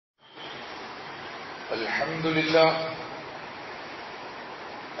الحمد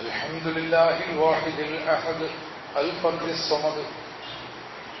لله الواحد الأحد الفرد الصمد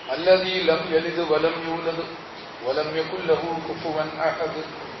الذي لم يلد ولم يولد ولم يكن له كفوا أحد.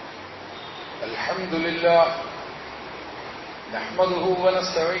 الحمد لله نحمده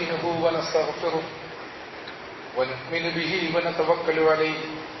ونستعينه ونستغفره ونؤمن به ونتوكل عليه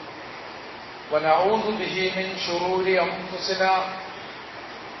ونعوذ به من شرور أنفسنا.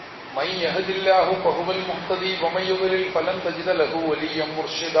 من يهد الله فهو المهتدي ومن يضلل فلن تجد له وليا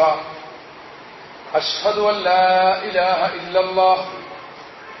مرشدا. أشهد أن لا إله إلا الله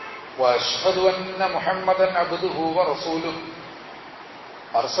وأشهد أن محمدا عبده ورسوله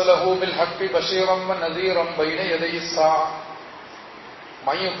أرسله بالحق بشيرا ونذيرا بين يدي الساعة.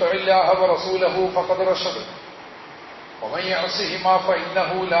 من يطع الله ورسوله فقد رشد ومن يعصهما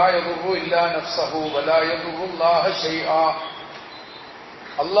فإنه لا يضر إلا نفسه ولا يضر الله شيئا.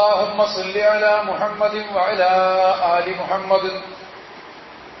 اللهم صل على محمد وعلى آل محمد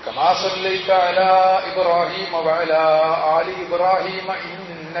كما صليت على إبراهيم وعلى آل إبراهيم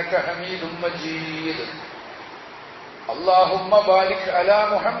إنك حميد مجيد. اللهم بارك على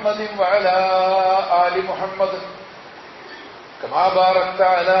محمد وعلى آل محمد كما باركت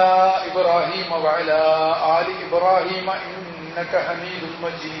على إبراهيم وعلى آل إبراهيم إنك حميد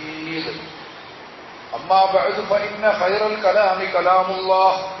مجيد. أما بعد فإن خير الكلام كلام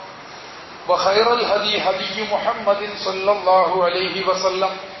الله وخير الهدي هدي محمد صلى الله عليه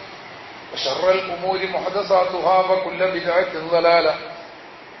وسلم وشر الأمور محدثاتها وكل بدعة ضلالة.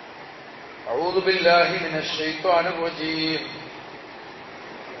 أعوذ بالله من الشيطان الرجيم.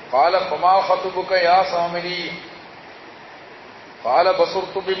 قال فما خطبك يا سامري قال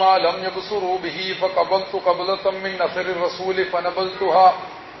بصرت بما لم يبصروا به فقبلت قبلة من أثر الرسول فنبذتها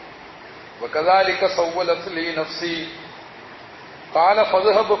وكذلك سولت لي نفسي. قال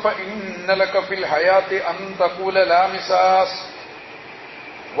فاذهب فإن لك في الحياة أن تقول لا مساس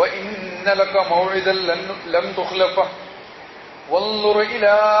وإن لك موعدا لم تخلفه وانظر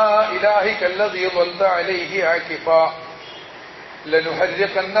إلى إلهك الذي ظلت عليه عاكفا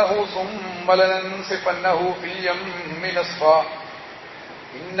لنحرقنه ثم لننسفنه في اليم نسفا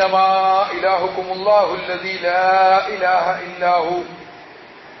إنما إلهكم الله الذي لا إله إلا هو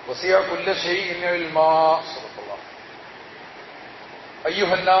وسع كل شيء علما. صدق الله.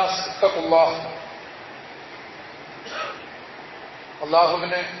 أيها الناس اتقوا الله.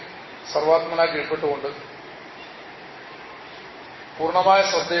 അള്ളാഹുവിനെ സർവാത്മന കീഴ്പ്പെട്ടുകൊണ്ട് പൂർണ്ണമായ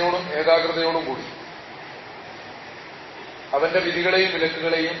ശ്രദ്ധയോടും ഏകാഗ്രതയോടും കൂടി അവന്റെ വിധികളെയും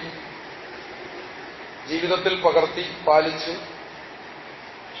വിലക്കുകളെയും ജീവിതത്തിൽ പകർത്തി പാലിച്ച്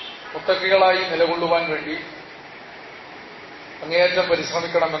മുത്തക്കികളായി നിലകൊള്ളുവാൻ വേണ്ടി അങ്ങേയറ്റം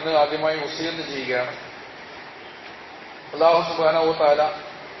പരിശ്രമിക്കണമെന്ന് ആദ്യമായി വസിയത്ത് ചെയ്യുകയാണ്. അല്ലാഹു സുബ്ഹാനഹു വ തആല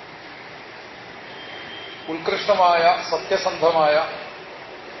ഉത്കൃഷ്ടമായ സത്യസന്ധമായ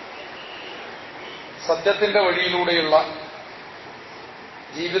സത്യത്തിന്റെ വഴിയിലൂടെയുള്ള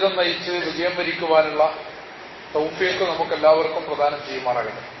ജീവിതം നയിച്ച് വിജയം വരിക്കുവാനുള്ള തൗഫീഖ് നമുക്കെല്ലാവർക്കും പ്രദാനം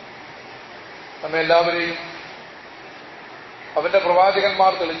ചെയ്യുമാറാകട്ടെ. നമ്മെല്ലാവരെയും അവന്റെ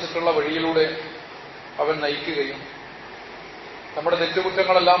പ്രവാചകന്മാർ തെളിച്ചിട്ടുള്ള വഴിയിലൂടെ അവൻ നയിക്കുകയും നമ്മുടെ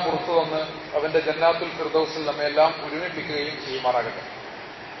തെറ്റുകുറ്റങ്ങളെല്ലാം പുറത്തു വന്ന് അവന്റെ ജന്നാത്തുൽ ഫിർദൗസിൽ നമ്മയെല്ലാം ഒരുമിപ്പിക്കുകയും ചെയ്യുമാറാകട്ടെ.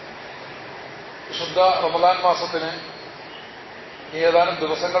 വിശുദ്ധ റമദാൻ മാസത്തിന് ഇനി ഏതാനും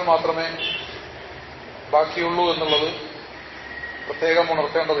ദിവസങ്ങൾ മാത്രമേ ബാക്കിയുള്ളൂ എന്നുള്ളത് പ്രത്യേകം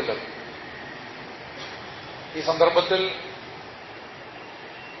ഉണർത്തേണ്ടതില്ല. ഈ സന്ദർഭത്തിൽ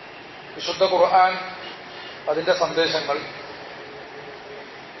വിശുദ്ധ ഖുർആൻ അതിന്റെ സന്ദേശങ്ങൾ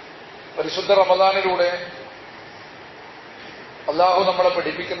പരിശുദ്ധ റമദാനിലൂടെ അല്ലാഹു നമ്മളെ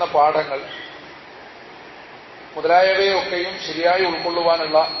പഠിപ്പിക്കുന്ന പാഠങ്ങൾ മുതലായവയൊക്കെയും ശരിയായി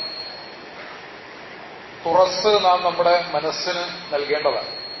ഉൾക്കൊള്ളുവാനുള്ള തുറസ് നാം നമ്മുടെ മനസ്സിന്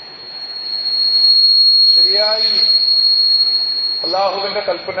നൽകേണ്ടതാണ്. ശരിയായി അല്ലാഹുവിന്റെ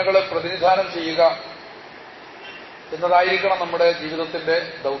കൽപ്പനകളെ പ്രതിനിധാനം ചെയ്യുക എന്നതായിരിക്കണം നമ്മുടെ ജീവിതത്തിന്റെ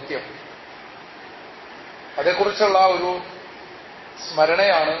ദൗത്യം. അതേക്കുറിച്ചുള്ള ഒരു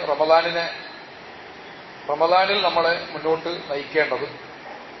സ്മരണയാണ് റമദാനിൽ നമ്മളെ മുന്നോട്ട് നയിക്കേണ്ടത്.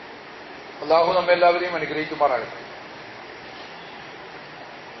 അല്ലാഹു നമ്മെല്ലാവരെയും അനുഗ്രഹിക്കുമാറാകട്ടെ.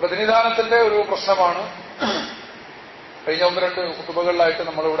 പ്രതിനിധാനത്തിന്റെ ഒരു പ്രശ്നമാണ് കഴിഞ്ഞ 1-2 ഖുതുബകളിലായിട്ട്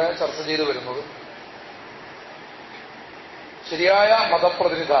നമ്മളിവിടെ ചർച്ച ചെയ്തു വരുന്നത്. ശരിയായ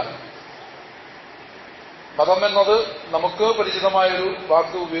മതപ്രതിനിധാനം. മതം എന്നത് നമുക്ക് പരിചിതമായൊരു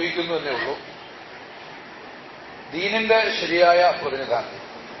വാക്ക് ഉപയോഗിക്കുന്നു എന്നേ ഉള്ളൂ. ദീനിന്റെ ശരിയായ പ്രതിനിധാനം.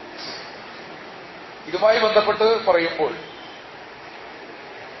 ഇതുമായി ബന്ധപ്പെട്ട് പറയുമ്പോൾ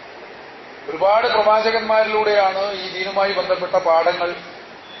ഒരുപാട് പ്രവാചകന്മാരിലൂടെയാണ് ഈ ദീനുമായി ബന്ധപ്പെട്ട പാഠങ്ങൾ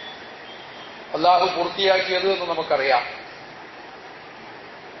അള്ളാഹു പൂർത്തിയാക്കിയത് എന്ന് നമുക്കറിയാം.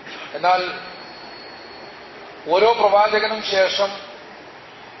 എന്നാൽ ഓരോ പ്രവാചകനും ശേഷം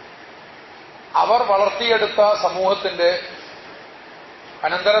അവർ വളർത്തിയെടുത്ത സമൂഹത്തിന്റെ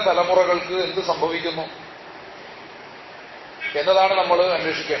അനന്തര തലമുറകൾക്ക് എന്ത് സംഭവിക്കുന്നു എന്നതാണ് നമ്മൾ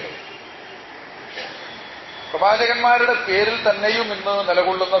അന്വേഷിക്കേണ്ടത്. പ്രവാചകന്മാരുടെ പേരിൽ തന്നെയും ഇന്ന്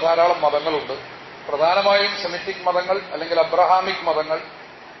നിലകൊള്ളുന്ന ധാരാളം മതങ്ങളുണ്ട്. പ്രധാനമായും സെമിറ്റിക് മതങ്ങൾ അല്ലെങ്കിൽ അബ്രഹാമിക് മതങ്ങൾ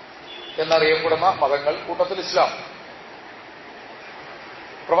എന്നറിയപ്പെടുന്ന മതങ്ങൾ, കൂട്ടത്തിൽ ഇസ്ലാം.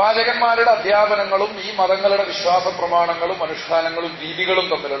 പ്രവാചകന്മാരുടെ അധ്യാപനങ്ങളും ഈ മതങ്ങളുടെ വിശ്വാസ പ്രമാണങ്ങളും അനുഷ്ഠാനങ്ങളും രീതികളും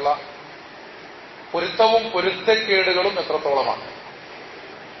തമ്മിലുള്ള പൊരുത്തവും പൊരുത്തക്കേടുകളും എത്രത്തോളമാണ്?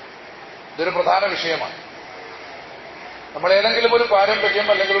 ഇതൊരു പ്രധാന വിഷയമാണ്. നമ്മൾ ഏതെങ്കിലും ഒരു പാരമ്പര്യം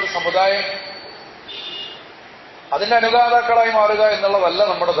അല്ലെങ്കിൽ ഒരു സമുദായം അതിന്റെ അനുഗാതാക്കളായി മാറുക എന്നുള്ളതല്ല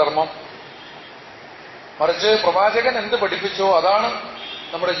നമ്മുടെ ധർമ്മം. മറിച്ച് പ്രവാചകൻ എന്ത് പഠിപ്പിച്ചോ അതാണ്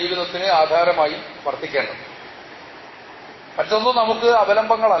നമ്മുടെ ജീവിതത്തിന് ആധാരമായി വർത്തിക്കേണ്ടത്. മറ്റൊന്നും നമുക്ക്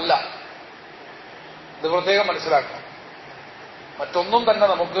അവലംബങ്ങളല്ല. ഇത് പ്രത്യേകം മനസ്സിലാക്കണം. മറ്റൊന്നും തന്നെ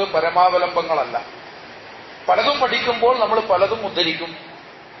നമുക്ക് പരമാവലംബങ്ങളല്ല. പലതും പഠിക്കുമ്പോൾ നമ്മൾ പലതും ഉദ്ധരിക്കും,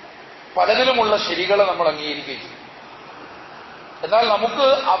 പലതിലുമുള്ള ശരികളെ നമ്മൾ അംഗീകരിക്കുകയും ചെയ്യും. എന്നാൽ നമുക്ക്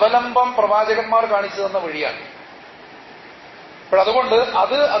അവലംബം പ്രവാചകന്മാർ കാണിച്ചു തന്ന വഴിയാണ്. അതുകൊണ്ട്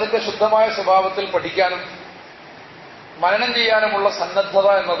അത് അതിന്റെ ശുദ്ധമായ സ്വഭാവത്തിൽ പഠിക്കാനും മനനം ചെയ്യാനുമുള്ള സന്നദ്ധത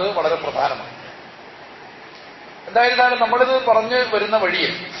എന്നത് വളരെ പ്രധാനമാണ്. എന്തായിരുന്നാലും നമ്മളിത് പറഞ്ഞു വരുന്ന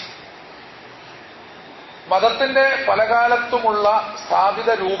വഴിയിൽ മതത്തിന്റെ പല കാലത്തുമുള്ള സ്ഥാപിത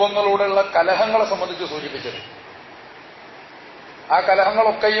രൂപങ്ങളോടുള്ള കലഹങ്ങളെ സംബന്ധിച്ച് സൂചിപ്പിച്ചത്. ആ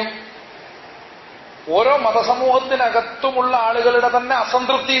കലഹങ്ങളൊക്കെയും ഓരോ മതസമൂഹത്തിനകത്തുമുള്ള ആളുകളുടെ തന്നെ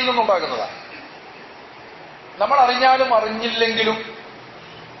അസംതൃപ്തിയിൽ നിന്നുണ്ടാകുന്നതാണ്. നമ്മൾ അറിഞ്ഞാലും അറിഞ്ഞില്ലെങ്കിലും,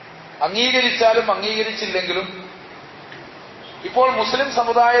 അംഗീകരിച്ചാലും അംഗീകരിച്ചില്ലെങ്കിലും ഇപ്പോൾ മുസ്ലിം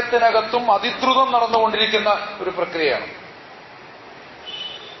സമുദായത്തിനകത്തും അതിദ്രുതം നടന്നുകൊണ്ടിരിക്കുന്ന ഒരു പ്രക്രിയയാണ്.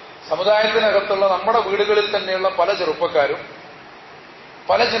 സമുദായത്തിനകത്തുള്ള നമ്മുടെ വീടുകളിൽ തന്നെയുള്ള പല ചെറുപ്പക്കാരും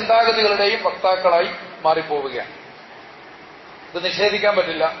പല ചിന്താഗതികളുടെയും വക്താക്കളായി മാറിപ്പോവുകയാണ്. ഇത് നിഷേധിക്കാൻ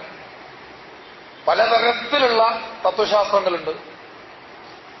പറ്റില്ല. പലതരത്തിലുള്ള തത്വശാസ്ത്രങ്ങളുണ്ട്.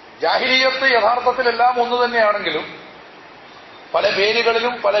 ജാഹിലിയ്യത്ത് യഥാർത്ഥത്തിലെല്ലാം ഒന്നു തന്നെയാണെങ്കിലും പല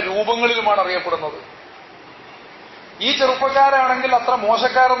പേരുകളിലും പല രൂപങ്ങളിലുമാണ് അറിയപ്പെടുന്നത്. ഈ ചെറുപ്പക്കാരാണെങ്കിൽ അത്ര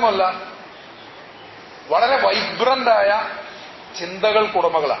മോശക്കാരൊന്നുമല്ല, വളരെ വൈബ്രന്റായ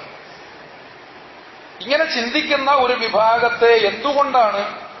ചിന്തകൾക്കുടമകളാണ്. ഇങ്ങനെ ചിന്തിക്കുന്ന ഒരു വിഭാഗത്തെ എന്തുകൊണ്ടാണ്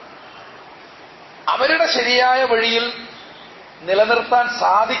അവരുടെ ശരിയായ വഴിയിൽ നിലനിർത്താൻ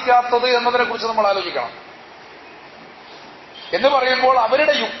സാധിക്കാത്തത് എന്നതിനെക്കുറിച്ച് നമ്മൾ ആലോചിക്കണം. എന്ന് പറയുമ്പോൾ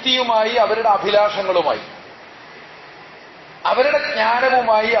അവരുടെ യുക്തിയുമായി, അവരുടെ അഭിലാഷങ്ങളുമായി, അവരുടെ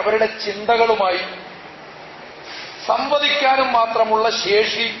ജ്ഞാനവുമായി, അവരുടെ ചിന്തകളുമായി സംവദിക്കാനും മാത്രമുള്ള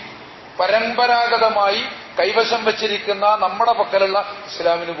ശേഷി പരമ്പരാഗതമായി കൈവശം വച്ചിരിക്കുന്ന നമ്മുടെ പക്കലുള്ള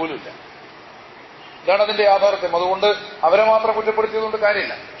ഇസ്ലാമിന് പോലുമില്ല. ഇതാണ് അതിന്റെ യാഥാർത്ഥ്യം. അതുകൊണ്ട് അവരെ മാത്രം കുറ്റപ്പെടുത്തിയതുകൊണ്ട്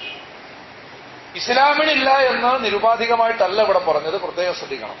കാര്യമില്ല. ഇസ്ലാമിനില്ല എന്ന് നിരുപാധികമായിട്ടല്ല ഇവിടെ പറഞ്ഞത്, പ്രത്യേകം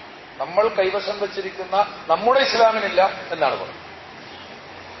ശ്രദ്ധിക്കണം. നമ്മൾ കൈവശം വച്ചിരിക്കുന്ന നമ്മുടെ ഇസ്ലാമിനില്ല എന്നാണ് പറഞ്ഞത്.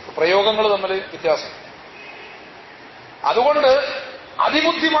 പ്രയോഗങ്ങൾ തമ്മിൽ വ്യത്യാസം. അതുകൊണ്ട്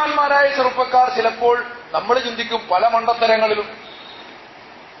അതിബുദ്ധിമാന്മാരായ ചെറുപ്പക്കാർ ചിലപ്പോൾ നമ്മൾ ചിന്തിക്കും പല മണ്ടത്തരങ്ങളിലും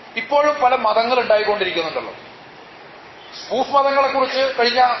ഇപ്പോഴും പല മതങ്ങൾ ഉണ്ടായിക്കൊണ്ടിരിക്കുന്നുണ്ടല്ലോ. സ്പൂഫ് മതങ്ങളെക്കുറിച്ച്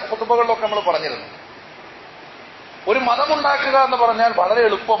കഴിഞ്ഞ ഖുതുബകളിലൊക്കെ നമ്മൾ പറഞ്ഞിരുന്നു. ഒരു മതമുണ്ടാക്കുക എന്ന് പറഞ്ഞാൽ വളരെ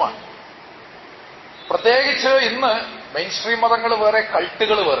എളുപ്പമാണ്. പ്രത്യേകിച്ച് ഇന്ന് മെയിൻ സ്ട്രീം മതങ്ങൾ വേറെ,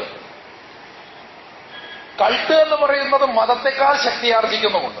 കൾട്ടുകൾ വേറെ. കൾട്ട് എന്ന് പറയുന്നത് മതത്തെക്കാൾ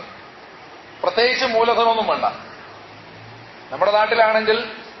ശക്തിയാർജിക്കുന്നുമുണ്ട്. പ്രത്യേകിച്ച് മൂലധനമൊന്നും വേണ്ട. നമ്മുടെ നാട്ടിലാണെങ്കിൽ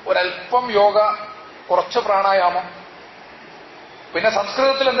ഒരല്പം യോഗ, കുറച്ച് പ്രാണായാമം, പിന്നെ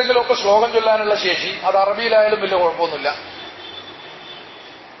സംസ്കൃതത്തിൽ എന്തെങ്കിലുമൊക്കെ ശ്ലോകം ചൊല്ലാനുള്ള ശേഷി, അത് അറബിയിലായാലും വലിയ കുഴപ്പമൊന്നുമില്ല.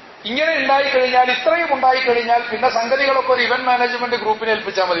 ഇങ്ങനെ ഉണ്ടായിക്കഴിഞ്ഞാൽ, ഇത്രയും ഉണ്ടായിക്കഴിഞ്ഞാൽ പിന്നെ സംഗതികളൊക്കെ ഒരു ഇവന്റ് മാനേജ്മെന്റ് ഗ്രൂപ്പിനെ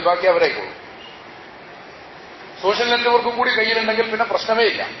ഏൽപ്പിച്ചാൽ മതി, ബാക്കി അവരായിക്കോളും. സോഷ്യൽ നെറ്റ്വർക്കും കൂടി കയ്യിലുണ്ടെങ്കിൽ പിന്നെ പ്രശ്നമേ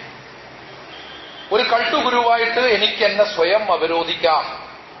ഇല്ല. ഒരു കൾട്ട് ഗുരുവായിട്ട് എനിക്ക് എന്നെ സ്വയം അവരോധിക്കാം.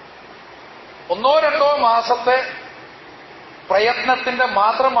 1-2 മാസത്തെ പ്രയത്നത്തിന്റെ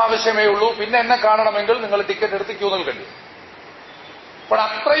മാത്രം ആവശ്യമേ ഉള്ളൂ. പിന്നെ എന്നെ കാണണമെങ്കിൽ നിങ്ങൾ ടിക്കറ്റ് എടുത്ത് ക്യൂ നിൽക്കേണ്ടി. അപ്പോൾ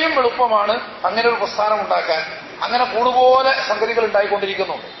അത്രയും എളുപ്പമാണ് അങ്ങനെ ഒരു പ്രസ്ഥാനം ഉണ്ടാക്കാൻ. അങ്ങനെ കൂടുപോലെ സംഗതികൾ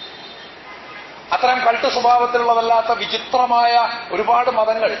ഉണ്ടായിക്കൊണ്ടിരിക്കുന്നുണ്ട്. അത്തരം കൾട്ട് സ്വഭാവത്തിലുള്ളതല്ലാത്ത വിചിത്രമായ ഒരുപാട്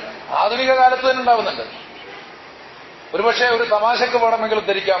മതങ്ങൾ ആധുനിക കാലത്ത് തന്നെ ഉണ്ടാവുന്നുണ്ട്. ഒരുപക്ഷെ ഒരു തമാശക്ക് വേണമെങ്കിൽ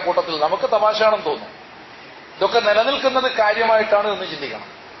ഉദ്ധരിക്കാം കൂട്ടത്തിൽ, നമുക്ക് തമാശയാണെന്ന് തോന്നും. ഇതൊക്കെ നിലനിൽക്കുന്നത് കാര്യമായിട്ടാണ് എന്ന് ചിന്തിക്കണം.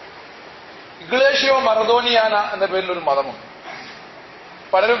 ഇഗ്ലേഷ്യോ മറദോനിയാന എന്ന പേരിലൊരു മതമുണ്ട്.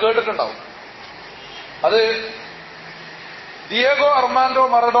 പലരും കേട്ടിട്ടുണ്ടാവും. അത് ദിയേഗോ അർമാൻഡോ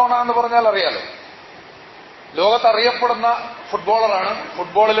മറഡോണ എന്ന് പറഞ്ഞാൽ അറിയാലോ, ലോകത്തറിയപ്പെടുന്ന ഫുട്ബോളറാണ്.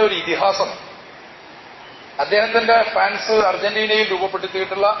 ഫുട്ബോളിലെ ഒരു ഇതിഹാസം. അദ്ദേഹത്തിന്റെ ഫാൻസ് അർജന്റീനയിൽ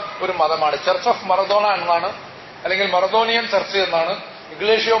രൂപപ്പെടുത്തിയിട്ടുള്ള ഒരു മതമാണ് ചർച്ച് ഓഫ് മറഡോണ എന്നാണ്, അല്ലെങ്കിൽ മറഡോണിയൻ ചർച്ച് എന്നാണ്.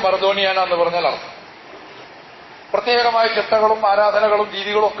 ഇഗ്ലേഷ്യോ മറഡോണിയാന എന്ന് പറഞ്ഞാൽ അർത്ഥം. പ്രത്യേകമായ ചിട്ടകളും ആരാധനകളും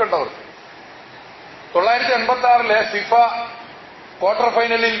രീതികളും ഒക്കെ ഉണ്ട് അവർക്ക്. 1986 ഫിഫ ക്വാർട്ടർ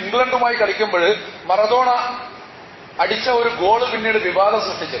ഫൈനലിൽ ഇംഗ്ലണ്ടുമായി കളിക്കുമ്പോൾ മറഡോണ അടിച്ച ഒരു ഗോള് പിന്നീട് വിവാദം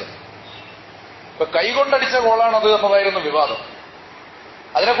സൃഷ്ടിച്ചിരുന്നു. ഇപ്പൊ കൈകൊണ്ടടിച്ച ഗോളാണത് എന്നതായിരുന്നു വിവാദം.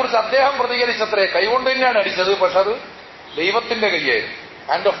 അതിനെക്കുറിച്ച് അദ്ദേഹം പ്രതികരിച്ചത്രേ, കൈകൊണ്ട് തന്നെയാണ് അടിച്ചത്, പക്ഷെ അത് ദൈവത്തിന്റെ കൈയായിരുന്നു,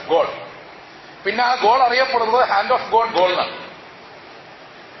 ഹാൻഡ് ഓഫ് ഗോഡ്. പിന്നെ ആ ഗോൾ അറിയപ്പെടുന്നത് ഹാൻഡ് ഓഫ് ഗോഡ് ഗോൾ എന്നാണ്.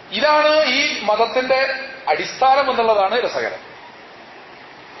 ഇതാണ് ഈ മതത്തിന്റെ അടിസ്ഥാനം എന്നുള്ളതാണ് രസകരം.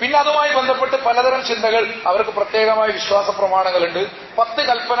 പിന്നെ അതുമായി ബന്ധപ്പെട്ട് പലതരം ചിന്തകൾ, അവർക്ക് പ്രത്യേകമായ വിശ്വാസ പ്രമാണങ്ങളുണ്ട്. 10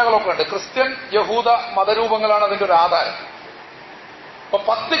 കൽപ്പനകളൊക്കെ ഉണ്ട്. ക്രിസ്ത്യൻ യഹൂദ മതരൂപങ്ങളാണ് അതിന്റെ ഒരു ആധാരം. അപ്പൊ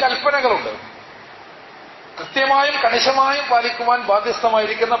 10 കൽപ്പനകളുണ്ട്. കൃത്യമായും കണിശമായും പാലിക്കുവാൻ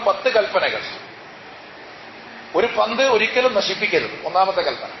ബാധ്യസ്ഥമായിരിക്കുന്ന 10 കൽപ്പനകൾ. ഒരു പന്ത് ഒരിക്കലും നശിപ്പിക്കരുത്, ഒന്നാമത്തെ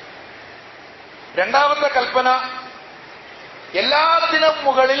കൽപ്പന. രണ്ടാമത്തെ കൽപ്പന, എല്ലാത്തിനും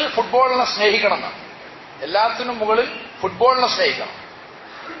മുകളിൽ ഫുട്ബോളിനെ സ്നേഹിക്കണം എന്നാണ്. എല്ലാത്തിനും മുകളിൽ ഫുട്ബോളിനെ സ്നേഹിക്കണം.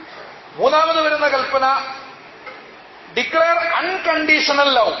 മൂന്നാമത് വരുന്ന കൽപ്പന, declare unconditional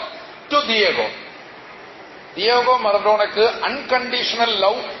love to ദിയേഗോ. ദിയേഗോ മറഡോണയ്ക്ക് unconditional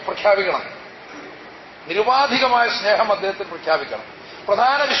love പ്രഖ്യാപിക്കണം. നിരുപാധികമായ സ്നേഹം അദ്ദേഹത്തിന് പ്രഖ്യാപിക്കണം.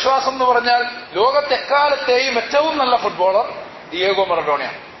 പ്രധാന വിശ്വാസം എന്ന് പറഞ്ഞാൽ ലോകത്തെക്കാലത്തെയും ഏറ്റവും നല്ല ഫുട്ബോളർ ദിയേഗോ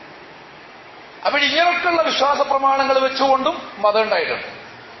മറഡോണയാണ്. അപ്പോൾ ഇങ്ങനെയൊക്കെയുള്ള വിശ്വാസ പ്രമാണങ്ങൾ വെച്ചുകൊണ്ടും മതം ഉണ്ടായിട്ടുണ്ട്.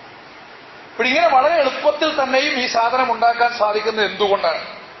 അപ്പോൾ ഇങ്ങനെ വളരെ എളുപ്പത്തിൽ തന്നെയും ഈ സാധനം ഉണ്ടാക്കാൻ സാധിക്കുന്നത് എന്തുകൊണ്ടാണ്?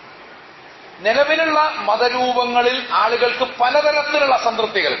 നിലവിലുള്ള മതരൂപങ്ങളിൽ ആളുകൾക്ക് പലതരത്തിലുള്ള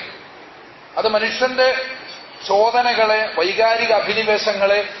അസംതൃപ്തികൾ, അത് മനുഷ്യന്റെ ചോദനകളെ, വൈകാരിക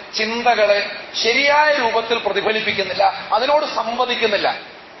അഭിനിവേശങ്ങളെ, ചിന്തകളെ ശരിയായ രൂപത്തിൽ പ്രതിഫലിപ്പിക്കുന്നില്ല, അതിനോട് സംവദിക്കുന്നില്ല.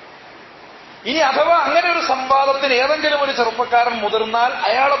 ഇനി അഥവാ അങ്ങനെ ഒരു സംവാദത്തിന് ഏതെങ്കിലും ഒരു ചെറുപ്പക്കാരൻ മുതിർന്നാൽ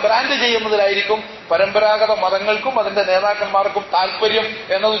അയാളെ ബ്രാൻഡ് ചെയ്യുന്നതിലായിരിക്കും പരമ്പരാഗത മതങ്ങൾക്കും അതിന്റെ നേതാക്കന്മാർക്കും താല്പര്യം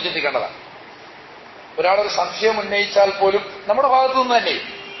എന്നതും ചിന്തിക്കേണ്ടതാണ്. ഒരാളൊരു സംശയം ഉന്നയിച്ചാൽ പോലും നമ്മുടെ ഭാഗത്തു നിന്ന് തന്നെ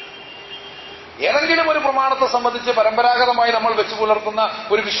ഏതെങ്കിലും ഒരു പ്രമാണത്തെ സംബന്ധിച്ച് പരമ്പരാഗതമായി നമ്മൾ വെച്ചു പുലർത്തുന്ന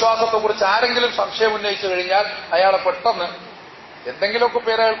ഒരു വിശ്വാസത്തെക്കുറിച്ച് ആരെങ്കിലും സംശയം ഉന്നയിച്ചു കഴിഞ്ഞാൽ അയാളെ പെട്ടെന്ന് എന്തെങ്കിലുമൊക്കെ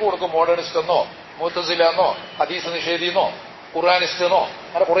പേര് അയാൾക്ക് കൊടുക്കും. മോഡേണിസ്റ്റ് എന്നോ, മുഅ്തസില എന്നോ, ഹദീസ് നിഷേധി എന്നോ, ഖുർആനിസ്റ്റ് എന്നോ,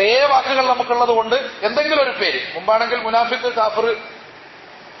 അങ്ങനെ കുറേ വാക്കുകൾ നമുക്കുള്ളത് കൊണ്ട് എന്തെങ്കിലും ഒരു പേര്. മുമ്പാണെങ്കിൽ മുനാഫിക്ക്, കാഫിർ,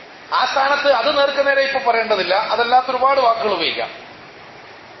 ആ സ്ഥാനത്ത് അത് നേർക്കുനേരെ ഇപ്പൊ പറയേണ്ടതില്ല, അതല്ലാത്ത ഒരുപാട് വാക്കുകൾ ഉപയോഗിക്കാം.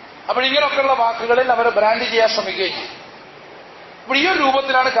 അപ്പോൾ ഇങ്ങനെയൊക്കെയുള്ള വാക്കുകളിൽ അവരെ ബ്രാൻഡ് ചെയ്യാൻ ശ്രമിക്കുകയും ചെയ്യും. അപ്പോൾ ഈ ഒരു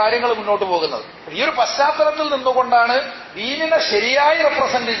രൂപത്തിലാണ് കാര്യങ്ങൾ മുന്നോട്ട് പോകുന്നത്. ഈ ഒരു പശ്ചാത്തലത്തിൽ നിന്നുകൊണ്ടാണ് ദീനിനെ ശരിയായി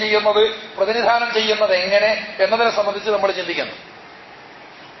റെപ്രസെന്റ് ചെയ്യുന്നത്, പ്രതിനിധാനം ചെയ്യുന്നത് എങ്ങനെ എന്നതിനെ സംബന്ധിച്ച് നമ്മൾ ചിന്തിക്കുന്നത്.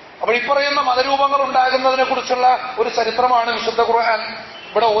 അപ്പോൾ ഈ പറയുന്ന മതരൂപങ്ങൾ ഉണ്ടാകുന്നതിനെ കുറിച്ചുള്ള ഒരു ചരിത്രമാണ് വിശുദ്ധ ഖുർആൻ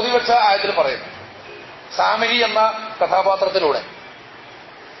ഇവിടെ ഓതിവെച്ച ആയത്തിൽ പറയുന്നത്. സാമിരി എന്ന കഥാപാത്രത്തിലൂടെ.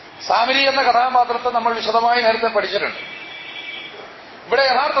 സാമിരി എന്ന കഥാപാത്രത്തെ നമ്മൾ വിശദമായി നേരത്തെ പഠിച്ചിട്ടുണ്ട്. ഇവിടെ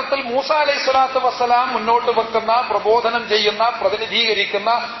യഥാർത്ഥത്തിൽ മൂസ അലൈഹിസ്സലാത്തു വസ്സലാം മുന്നോട്ട് വെക്കുന്ന, പ്രബോധനം ചെയ്യുന്ന, പ്രതിനിധീകരിക്കുന്ന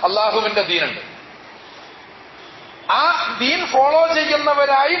അള്ളാഹുവിന്റെ ദീനുണ്ട്. ആ ദീൻ ഫോളോ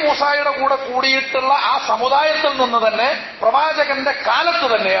ചെയ്യുന്നവരായി മൂസായുടെ കൂടെ കൂടിയിട്ടുള്ള ആ സമുദായത്തിൽ നിന്ന് തന്നെ പ്രവാചകന്റെ കാലത്ത്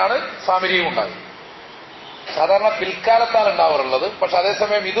തന്നെയാണ് സാമിരിയും ഉണ്ടാകുന്നത്. സാധാരണ പിൽക്കാലത്താണ് ഉണ്ടാവാറുള്ളത്, പക്ഷെ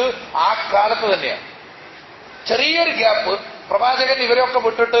അതേസമയം ഇത് ആ കാലത്ത് തന്നെയാണ്. ചെറിയൊരു ഗ്യാപ്പ്, പ്രവാചകൻ ഇവരെയൊക്കെ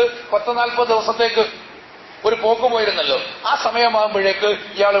വിട്ടിട്ട് 10-40 ദിവസത്തേക്ക് ഒരു പോക്ക് പോയിരുന്നല്ലോ, ആ സമയമാകുമ്പോഴേക്ക്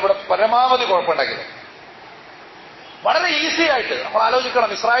ഇയാൾ ഇവിടെ പരമാവധി കുഴപ്പമുണ്ടാക്കിയത്. വളരെ ഈസി ആയിട്ട് നമ്മൾ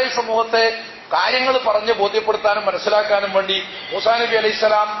ആലോചിക്കണം. ഇസ്രായേൽ സമൂഹത്തെ കാര്യങ്ങൾ പറഞ്ഞ് ബോധ്യപ്പെടുത്താനും മനസ്സിലാക്കാനും വേണ്ടി മൂസാ നബി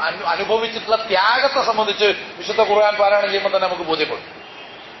അലൈഹിസ്സലാം അനുഭവിച്ചിട്ടുള്ള ത്യാഗത്തെ സംബന്ധിച്ച് വിശുദ്ധ ഖുർആൻ പാരായണം ചെയ്യുമ്പോൾ തന്നെ നമുക്ക് ബോധ്യപ്പെടും.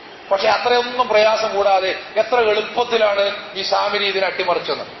 പക്ഷെ അത്രയൊന്നും പ്രയാസം കൂടാതെ എത്ര എളുപ്പത്തിലാണ് ഈ സാമിരി ഇതിനെ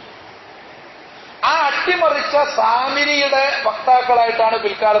അട്ടിമറിച്ചത്. ആ അട്ടിമറിച്ച സാമിരിയുടെ വക്താക്കളായിട്ടാണ്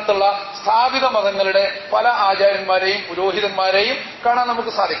പിൽക്കാലത്തുള്ള സ്ഥാപിത മതങ്ങളുടെ പല ആചാര്യന്മാരെയും പുരോഹിതന്മാരെയും കാണാൻ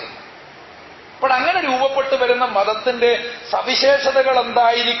നമുക്ക് സാധിക്കും. അപ്പോൾ അങ്ങനെ രൂപപ്പെട്ടു വരുന്ന മതത്തിന്റെ സവിശേഷതകൾ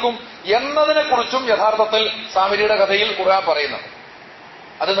എന്തായിരിക്കും എന്നതിനെക്കുറിച്ചും യഥാർത്ഥത്തിൽ സാമിരിയുടെ കഥയിൽ ഖുർആൻ പറയുന്നുണ്ട്.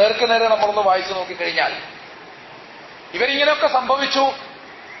 അത് നേർക്കുനേരെ നമ്മളൊന്ന് വായിച്ചു നോക്കിക്കഴിഞ്ഞാൽ, ഇവരിങ്ങനെയൊക്കെ സംഭവിച്ചു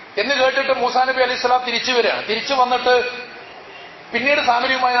എന്ന് കേട്ടിട്ട് മൂസാ നബി അലൈഹിസ്സലാം തിരിച്ചു വരികയാണ്. തിരിച്ചു വന്നിട്ട് പിന്നീട്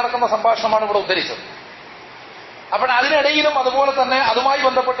സാമിരിയുമായി നടക്കുന്ന സംഭാഷണമാണ് ഇവിടെ ഉദ്ധരിച്ചത്. അപ്പോൾ അതിനിടയിലും അതുപോലെ തന്നെ അതുമായി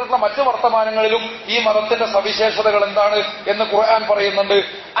ബന്ധപ്പെട്ടിട്ടുള്ള മറ്റു വർത്തമാനങ്ങളിലും ഈ മതത്തിന്റെ സവിശേഷതകൾ എന്താണ് എന്ന് ഖുർആൻ പറയുന്നുണ്ട്.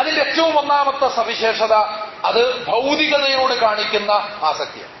 അതിന്റെ ഏറ്റവും ഒന്നാമത്തെ സവിശേഷത അത് ഭൗതികതയോട് കാണിക്കുന്ന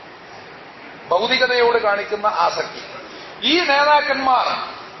ആസക്തിയാണ്. ഭൗതികതയോട് കാണിക്കുന്ന ആസക്തി. ഈ നേതാക്കന്മാർ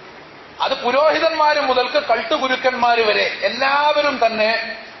അത് പുരോഹിതന്മാര് മുതൽക്ക് കൾട്ടുഗുരുക്കന്മാര് വരെ എല്ലാവരും തന്നെ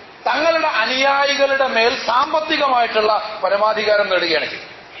തങ്ങളുടെ അനുയായികളുടെ മേൽ സാമ്പത്തികമായിട്ടുള്ള പരമാധികാരം നേടുകയാണ് ചെയ്യുന്നത്.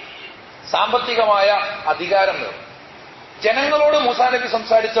 സാമ്പത്തികമായ അധികാരം നേടും. ജനങ്ങളോട് മൂസാ നബി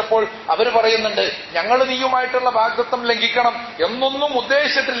സംസാരിച്ചപ്പോൾ അവർ പറയുന്നുണ്ട്, ഞങ്ങൾ നീയുമായിട്ടുള്ള വാഗ്ദത്തം ലംഘിക്കണം എന്നൊന്നും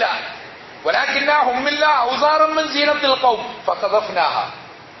ഉദ്ദേശിച്ചിട്ടില്ല. വലാകിന്നാ ഹുമ്മില്ല ഔസാറൻ മിൻ സീനത്തിൽ ഖൗം ഫഖദഫ്നാഹ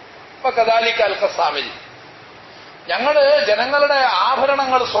ഫകദാലിക അൽഖസാമിരി. ഞങ്ങള് ജനങ്ങളുടെ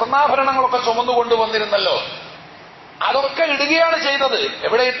ആഭരണങ്ങൾ, സ്വർണ്ണാഭരണങ്ങളൊക്കെ ചുമന്നുകൊണ്ട് വന്നിരുന്നല്ലോ, അതൊക്കെ ഇടുകയാണ് ചെയ്തത്.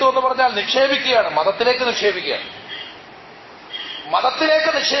 എവിടെ ഇട്ടു എന്ന് പറഞ്ഞാൽ നിക്ഷേപിക്കുകയാണ്, മതത്തിലേക്ക് നിക്ഷേപിക്കുകയാണ്. മതത്തിലേക്ക്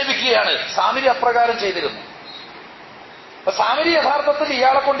നിക്ഷേപിക്കുകയാണ്. സാമിരി അപ്രകാരം ചെയ്തിരുന്നു. അപ്പൊ സാമിരി യഥാർത്ഥത്തിൽ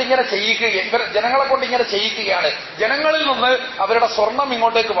ഇയാളെ കൊണ്ട് ഇങ്ങനെ ജനങ്ങളെ കൊണ്ട് ഇങ്ങനെ ചെയ്യിക്കുകയാണ്. ജനങ്ങളിൽ നിന്ന് അവരുടെ സ്വർണം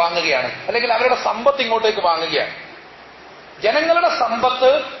ഇങ്ങോട്ടേക്ക് വാങ്ങുകയാണ്, അല്ലെങ്കിൽ അവരുടെ സമ്പത്ത് ഇങ്ങോട്ടേക്ക് വാങ്ങുകയാണ്. ജനങ്ങളുടെ സമ്പത്ത്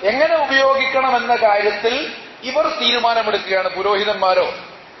എങ്ങനെ ഉപയോഗിക്കണം എന്ന കാര്യത്തിൽ ഇവർ തീരുമാനമെടുക്കുകയാണ്. പുരോഹിതന്മാരോ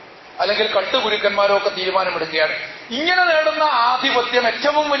അല്ലെങ്കിൽ കട്ടുഗുരുക്കന്മാരോ ഒക്കെ തീരുമാനമെടുക്കുകയാണ്. ഇങ്ങനെ നേടുന്ന ആധിപത്യം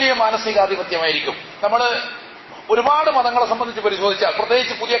ഏറ്റവും വലിയ മാനസികാധിപത്യമായിരിക്കും. നമ്മൾ ഒരുപാട് മതങ്ങളെ സംബന്ധിച്ച് പരിശോധിച്ചാൽ,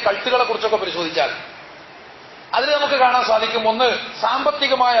 പ്രത്യേകിച്ച് പുതിയ കൾട്ടുകളെ കുറിച്ചൊക്കെ പരിശോധിച്ചാൽ അതിൽ നമുക്ക് കാണാൻ സാധിക്കും, ഒന്ന്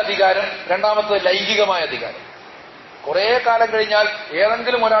സാമ്പത്തികമായ അധികാരം, രണ്ടാമത്തെ ലൈംഗികമായ അധികാരം. കുറെ കാലം കഴിഞ്ഞാൽ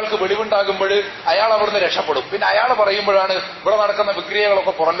ഏതെങ്കിലും ഒരാൾക്ക് വെളിവുണ്ടാകുമ്പോൾ അയാൾ അവിടുന്ന് രക്ഷപ്പെടും. പിന്നെ അയാൾ പറയുമ്പോഴാണ് ഇവിടെ നടക്കുന്ന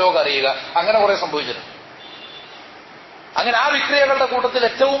വിക്രിയകളൊക്കെ പുറം ലോകം അറിയുക. അങ്ങനെ കുറെ സംഭവിച്ചിട്ടുണ്ട്. അങ്ങനെ ആ വിക്രിയകളുടെ കൂട്ടത്തിൽ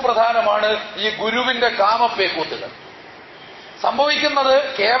ഏറ്റവും പ്രധാനമാണ് ഈ ഗുരുവിന്റെ കാമപ്പേക്കൂത്തുകൾ. സംഭവിക്കുന്നത്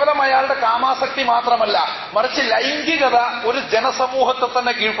കേവലം അയാളുടെ കാമാസക്തി മാത്രമല്ല, മറിച്ച് ലൈംഗികത ഒരു ജനസമൂഹത്തെ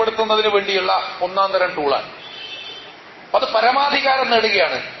തന്നെ കീഴ്പ്പെടുത്തുന്നതിന് വേണ്ടിയുള്ള ഒന്നാം തരം ടൂളാണ്. അത് പരമാധികാരം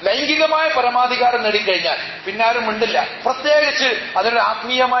നേടുകയാണ്. ലൈംഗികമായ പരമാധികാരം നേടിക്കഴിഞ്ഞാൽ പിന്നാരും മിണ്ടില്ല. പ്രത്യേകിച്ച് അതിനൊരു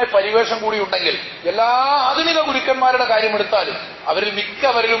ആത്മീയമായ പരിവേഷം കൂടി ഉണ്ടെങ്കിൽ എല്ലാ ആധുനിക ഗുരുക്കന്മാരുടെ കാര്യമെടുത്താലും അവരിൽ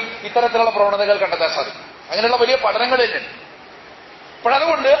മിക്കവരിലും ഇത്തരത്തിലുള്ള പ്രവണതകൾ കണ്ടെത്താൻ സാധിക്കും. അങ്ങനെയുള്ള വലിയ പഠനങ്ങൾ തന്നെയുണ്ട്.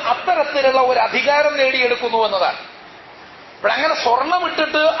 അപ്പോഴതുകൊണ്ട് അത്തരത്തിലുള്ള ഒരു അധികാരം നേടിയെടുക്കുന്നു എന്നതാണ്. ഇപ്പോഴങ്ങനെ സ്വർണം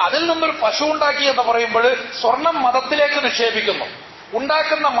ഇട്ടിട്ട് അതിൽ നിന്നൊരു പശു ഉണ്ടാക്കി എന്ന് പറയുമ്പോൾ സ്വർണം മതത്തിലേക്ക് നിക്ഷേപിക്കുന്നു.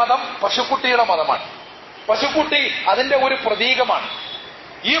 ഉണ്ടാക്കുന്ന മതം പശുക്കുട്ടിയുടെ മതമാണ്. പശുക്കുട്ടി അതിന്റെ ഒരു പ്രതീകമാണ്.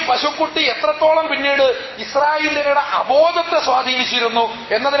 ഈ പശുക്കുട്ടി എത്രത്തോളം പിന്നീട് ഇസ്രായേലിയരുടെ അബോധത്തെ സ്വാധീനിച്ചിരുന്നു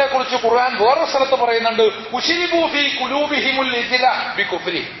എന്നതിനെക്കുറിച്ച് ഖുർആൻ വേറൊരു സ്ഥലത്ത് പറയുന്നുണ്ട്. ഉശ്രിബൂ ഫീ ഖുലൂബിഹിമുൽ ഇജ്ല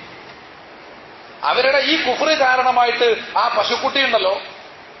ബികുഫ്രി. അവരുടെ ഈ കുഫ്റ് കാരണമായിട്ട് ആ പശുക്കുട്ടി ഉണ്ടല്ലോ,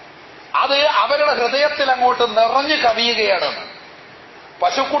 അത് അവരുടെ ഹൃദയത്തിൽ അങ്ങോട്ട് നിറഞ്ഞു കവിയുകയാണ്.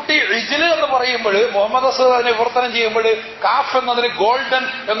 പശുക്കുട്ടി ഇജ്ല് എന്ന് പറയുമ്പോൾ മുഹമ്മദ് അസ്ഹർ അതിനെ വിവർത്തനം ചെയ്യുമ്പോൾ കാഫ് എന്നതിന് ഗോൾഡൻ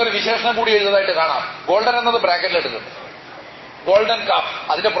എന്നൊരു വിശേഷണം കൂടി എഴുതുന്നതായിട്ട് കാണാം. ഗോൾഡൻ എന്നത് ബ്രാക്കറ്റിൽ എടുക്കുന്നത്, ഗോൾഡൻ കാഫ്.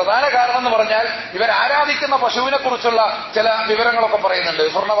 അതിന്റെ പ്രധാന കാരണം എന്ന് പറഞ്ഞാൽ ഇവർ ആരാധിക്കുന്ന പശുവിനെ കുറിച്ചുള്ള ചില വിവരങ്ങളൊക്കെ പറയുന്നുണ്ട്.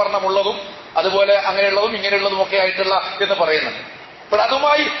 സ്വർണ്ണവർണ്ണമുള്ളതും അതുപോലെ അങ്ങനെയുള്ളതും ഇങ്ങനെയുള്ളതും ഒക്കെ ആയിട്ടുള്ള എന്ന് പറയുന്നുണ്ട്. അപ്പോൾ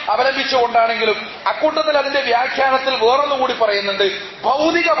അതുമായി അവലംബിച്ചുകൊണ്ടാണെങ്കിലും അക്കൂട്ടത്തിൽ അതിന്റെ വ്യാഖ്യാനത്തിൽ വേറൊന്നും കൂടി പറയുന്നുണ്ട്.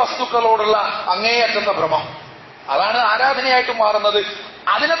 ഭൗതിക വസ്തുക്കളോടുള്ള അങ്ങേയറ്റത്തെ ഭ്രമം, അതാണ് ആരാധനയായിട്ട് മാറുന്നത്.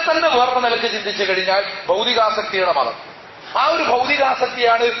 അതിനെ തന്നെ വേറൊരു നിലയ്ക്ക് ചിന്തിച്ചു കഴിഞ്ഞാൽ ഭൗതികാസക്തിയുടെ മതം. ആ ഒരു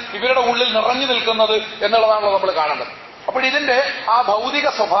ഭൗതികാസക്തിയാണ് ഇവരുടെ ഉള്ളിൽ നിറഞ്ഞു നിൽക്കുന്നത് എന്നുള്ളതാണല്ലോ നമ്മൾ കാണേണ്ടത്. അപ്പോൾ ഇതിന്റെ ആ ഭൗതിക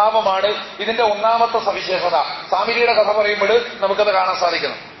സ്വഭാവമാണ് ഇതിന്റെ ഒന്നാമത്തെ സവിശേഷത. സാമിരിയുടെ കഥ പറയുമ്പോൾ നമുക്കത് കാണാൻ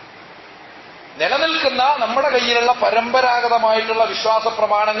സാധിക്കുന്നു. നിലനിൽക്കുന്ന നമ്മുടെ കയ്യിലുള്ള പരമ്പരാഗതമായിട്ടുള്ള വിശ്വാസ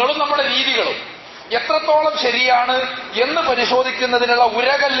പ്രമാണങ്ങളും നമ്മുടെ രീതികളും എത്രത്തോളം ശരിയാണ് എന്ന് പരിശോധിക്കുന്നതിനുള്ള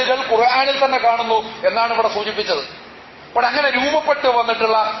ഉരകല്ലുകൾ ഖുർആനിൽ തന്നെ കാണുന്നു എന്നാണ് ഇവിടെ സൂചിപ്പിച്ചത്. അപ്പോൾ അങ്ങനെ രൂപപ്പെട്ട്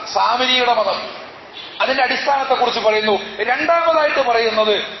വന്നിട്ടുള്ള സാമിരിയുടെ മതം, അതിന്റെ അടിസ്ഥാനത്തെക്കുറിച്ച് പറയുന്നു. രണ്ടാമതായിട്ട്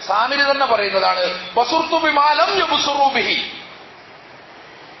പറയുന്നത് സാമിരി തന്നെ പറയുന്നതാണ്, ബസുർത്തു ബിമാ ലം യബ്സുറൂ ബിഹി.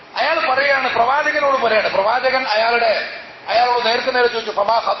 അയാൾ പറയാണ്, പ്രവാചകനോട് പറയാണ്. പ്രവാചകൻ അയാളോട് നേരത്തെ ചോദിച്ചു,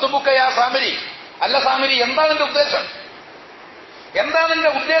 ഫമാ ഖത്ബുക യാ സാമിരി, അല്ല സാമിരി എന്താണ് എന്റെ ഉദ്ദേശം, എന്താണ് എന്റെ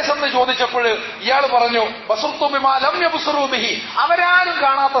ഉദ്ദേശം എന്ന് ചോദിച്ചപ്പോൾ ഇയാൾ പറഞ്ഞു, ബസുർത്തു ബിമാ ലം യബ്സുറൂ ബിഹി, അവരാരും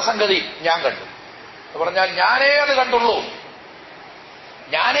കാണാത്ത സംഗതി ഞാൻ കണ്ടു. എന്ന് പറഞ്ഞാൽ ഞാനേ അത് കണ്ടുള്ളൂ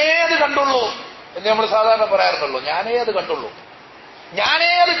എന്ന് നമ്മൾ സാധാരണ പറയാറുണ്ടല്ലോ. ഞാനേ അത് കണ്ടുള്ളൂ, ഞാനേ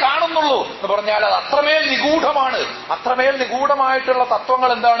അത് കാണുന്നുള്ളൂ എന്ന് പറഞ്ഞാൽ അത് അത്രമേൽ നിഗൂഢമാണ്. അത്രമേൽ നിഗൂഢമായിട്ടുള്ള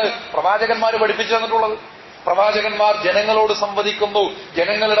തത്വങ്ങൾ എന്താണ് പ്രവാചകന്മാർ പഠിപ്പിച്ചു തന്നിട്ടുള്ളത്. പ്രവാചകന്മാർ ജനങ്ങളോട് സംവദിക്കുന്നു,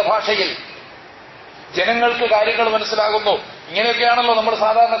 ജനങ്ങളുടെ ഭാഷയിൽ ജനങ്ങൾക്ക് കാര്യങ്ങൾ മനസ്സിലാകുന്നു. ഇങ്ങനെയൊക്കെയാണല്ലോ നമ്മൾ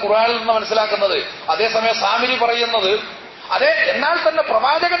സാധാരണ ഖുർആനിൽ നിന്ന് മനസ്സിലാക്കുന്നത്. അതേസമയം സാമിരി പറയുന്നത് അതെ, എന്നാൽ തന്നെ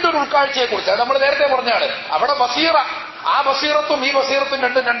പ്രവാചകന്റെ ഒരു ഉൾക്കാഴ്ചയെക്കുറിച്ച്, അത് നമ്മൾ നേരത്തെ പറഞ്ഞാണ്. അവിടെ ബസീറ, ആ ബസീറത്തും ഈ ബസീറത്തും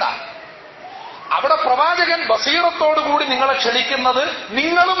രണ്ടും രണ്ടാ. അവിടെ പ്രവാചകൻ ബസീറത്തോടുകൂടി നിങ്ങളെ ക്ഷണിക്കുന്നത്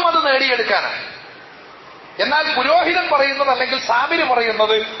നിങ്ങളും അത് നേടിയെടുക്കാനാണ്. എന്നാൽ പുരോഹിതൻ പറയുന്നത്, അല്ലെങ്കിൽ സാമിരി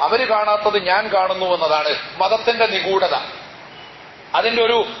പറയുന്നത്, അവര് കാണാത്തത് ഞാൻ കാണുന്നു എന്നതാണ് മതത്തിന്റെ നിഗൂഢത. അതിന്റെ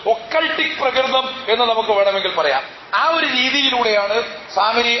ഒരു ഒക്കൾട്ടിക് പ്രകൃതം എന്ന് നമുക്ക് വേണമെങ്കിൽ പറയാം. ആ ഒരു രീതിയിലൂടെയാണ്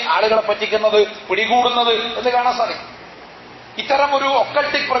സാമിരി ആളുകളെ പറ്റിക്കുന്നത്, പിടികൂടുന്നത് എന്ന് കാണാൻ സാധിക്കും. ഇത്തരം ഒരു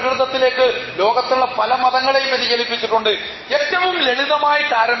ഒക്കൾട്ടിക് പ്രകൃതത്തിലേക്ക് ലോകത്തുള്ള പല മതങ്ങളെയും വ്യതിചലിപ്പിച്ചിട്ടുണ്ട്. ഏറ്റവും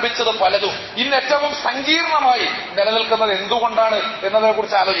ലളിതമായിട്ട് ആരംഭിച്ചത് പലതും ഇന്ന് ഏറ്റവും സങ്കീർണമായി നിലനിൽക്കുന്നത് എന്തുകൊണ്ടാണ് എന്നതിനെ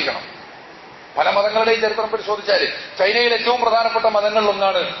കുറിച്ച് ആലോചിക്കണം. പല മതങ്ങളുടെയും ചരിത്രം പരിശോധിച്ചാൽ ചൈനയിൽ ഏറ്റവും പ്രധാനപ്പെട്ട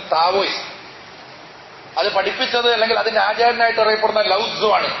മതങ്ങളിലൊന്നാണ് താവോയിസം. അത് പഠിപ്പിച്ചത് അല്ലെങ്കിൽ അതിന്റെ ആചാര്യനായിട്ട് അറിയപ്പെടുന്ന ലൗത്സു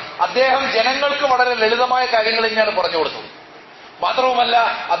ആണ്. അദ്ദേഹം ജനങ്ങൾക്ക് വളരെ ലളിതമായ കാര്യങ്ങൾ തന്നെയാണ് പറഞ്ഞു കൊടുത്തത്. മാത്രവുമല്ല,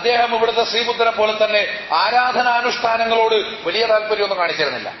 അദ്ദേഹം ഇവിടുത്തെ ശ്രീബുദ്ധനെ പോലെ തന്നെ ആരാധനാനുഷ്ഠാനങ്ങളോട് വലിയ താല്പര്യമൊന്നും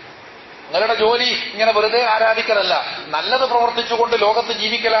കാണിച്ചിരുന്നില്ല. നിങ്ങളുടെ ജോലി ഇങ്ങനെ വെറുതെ ആരാധിക്കലല്ല, നല്ലത് പ്രവർത്തിച്ചുകൊണ്ട് ലോകത്ത്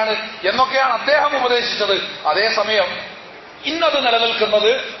ജീവിക്കലാണ് എന്നൊക്കെയാണ് അദ്ദേഹം ഉപദേശിച്ചത്. അതേസമയം ഇന്നത്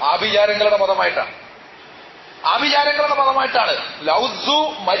നിലനിൽക്കുന്നത് ആഭിചാരങ്ങളുടെ മതമായിട്ടാണ്. ലൗത്സു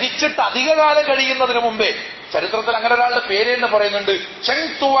മരിച്ചിട്ട് അധികകാലം കഴിയുന്നതിന് മുമ്പേ ചരിത്രത്തിൽ അങ്ങനെ ഒരാളുടെ പേര് എന്ന് പറയുന്നുണ്ട്. ചെങ്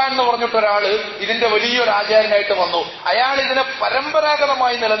തുവാൻ എന്ന് പറഞ്ഞിട്ടൊരാള് ഇതിന്റെ വലിയൊരു ആചാര്യനായിട്ട് വന്നു. അയാൾ ഇതിനെ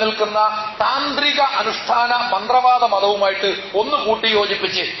പരമ്പരാഗതമായി നിലനിൽക്കുന്ന താന്ത്രിക അനുഷ്ഠാന മന്ത്രവാദ മതവുമായിട്ട് ഒന്ന് കൂട്ടി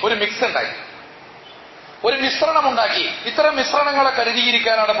യോജിപ്പിച്ച് ഒരു മിക്സ് ഉണ്ടാക്കി, ഒരു മിശ്രണമുണ്ടാക്കി. ഇത്തരം മിശ്രണങ്ങളെ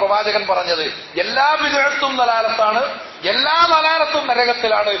കരുതിയിരിക്കാനാണ് പ്രവാചകൻ പറഞ്ഞത്. എല്ലാ വിദഅത്തും ദലാലത്താണ്, എല്ലാ ദലാലത്തും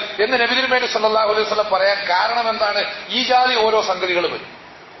നരകത്തിലാണ് എന്ന് നബി തിരുമേനി സല്ലല്ലാഹു അലൈഹി വസല്ലം പറയാൻ കാരണം എന്താണ്? ഈ ജാതി ഓരോ സംഗതികൾ വരും,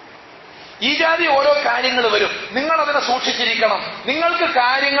 ഈ ജാതി ഓരോ കാര്യങ്ങൾ വരും. നിങ്ങൾ അതിനെ സൂക്ഷിച്ചിരിക്കണം. നിങ്ങൾക്ക്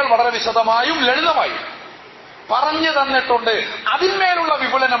കാര്യങ്ങൾ വളരെ വിശദമായും ലളിതമായും പറഞ്ഞു തന്നിട്ടുണ്ട്. അതിന്മേലുള്ള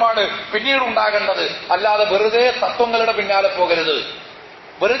വിപുലനമാണ് പിന്നീട് ഉണ്ടാകേണ്ടത്. അല്ലാതെ വെറുതെ തത്വങ്ങളുടെ പിന്നാലെ പോകരുത്.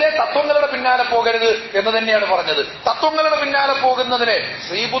 എന്ന് തന്നെയാണ് പറഞ്ഞത്. തത്വങ്ങളുടെ പിന്നാലെ പോകുന്നതിന്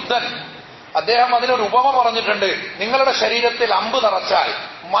ശ്രീബുദ്ധൻ അദ്ദേഹം അതിനൊരു ഉപമ പറഞ്ഞിട്ടുണ്ട്. നിങ്ങളുടെ ശരീരത്തിൽ അമ്പ് തറച്ചാൽ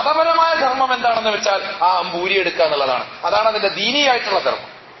മതപരമായ ധർമ്മം എന്താണെന്ന് വെച്ചാൽ ആ അമ്പ് ഊരിയെടുക്കുക എന്നുള്ളതാണ്. അതാണ് അതിന്റെ ദീനിയായിട്ടുള്ള ധർമ്മം.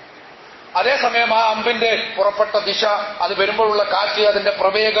 അതേസമയം ആ അമ്പിന്റെ പുറപ്പെട്ട ദിശ, അത് വരുമ്പോഴുള്ള കാറ്റ്, അതിന്റെ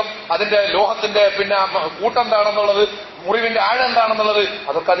പ്രവേഗം, അതിന്റെ ലോഹത്തിന്റെ കൂട്ടെന്താണെന്നുള്ളത്, മുറിവിന്റെ ആഴം എന്താണെന്നുള്ളത്,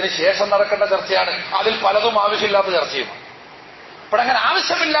 അതൊക്കെ അതിന് ശേഷം നടക്കേണ്ട ചർച്ചയാണ്. അതിൽ പലതും ആവശ്യമില്ലാത്ത ചർച്ചയുമാണ്. അപ്പോൾ അങ്ങനെ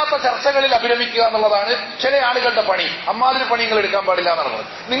ആവശ്യമില്ലാത്ത ചർച്ചകളിൽ അഭിരമിക്കുക എന്നുള്ളതാണ് ചില ആളുകളുടെ പണി. അമ്മാതിരി പണി നിങ്ങൾ എടുക്കാൻ പാടില്ല എന്നുള്ളത്.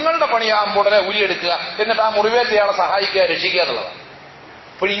 നിങ്ങളുടെ പണി ആ അമ്പുടനെ ഊരിയെടുക്കുക, എന്നിട്ട് ആ മുറിവേറ്റയാളെ സഹായിക്കുക, രക്ഷിക്കുക എന്നുള്ളതാണ്.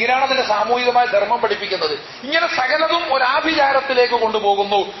 അപ്പോൾ ഇങ്ങനെയാണ് അതിന്റെ സാമൂഹികമായ ധർമ്മം പഠിപ്പിക്കുന്നത്. ഇങ്ങനെ സകലതും ഒരാഭിചാരത്തിലേക്ക്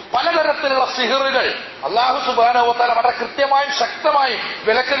കൊണ്ടുപോകുന്നു. പലതരത്തിലുള്ള സിഹറുകൾ അല്ലാഹു സുബ്ഹാനഹു വ തആല വളരെ കൃത്യമായും ശക്തമായും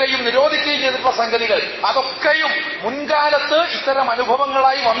വിലക്കുകയും നിരോധിക്കുകയും ചെയ്തിട്ടുള്ള സംഗതികൾ, അതൊക്കെയും മുൻകാലത്ത് ഇത്തരം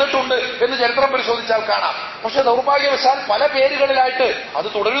അനുഭവങ്ങളായി വന്നിട്ടുണ്ട് എന്ന് ചരിത്രം പരിശോധിച്ചാൽ കാണാം. പക്ഷെ ദൗർഭാഗ്യവശാൽ പല പേരുകളിലായിട്ട് അത്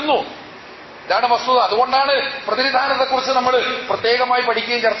തുടരുന്നു. ഇതാണ് വസ്തുത. അതുകൊണ്ടാണ് പ്രതിനിധാനത്തെക്കുറിച്ച് നമ്മൾ പ്രത്യേകമായി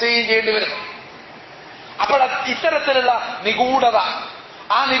പഠിക്കുകയും ചർച്ച ചെയ്യുകയും ചെയ്യേണ്ടി വരുന്നത്. അപ്പോൾ ഇത്തരത്തിലുള്ള നിഗൂഢത,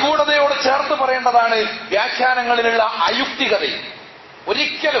 ആ നിഗൂഢതയോട് ചേർത്ത് പറയേണ്ടതാണ് വ്യാഖ്യാനങ്ങളിലുള്ള അയുക്തികതയും.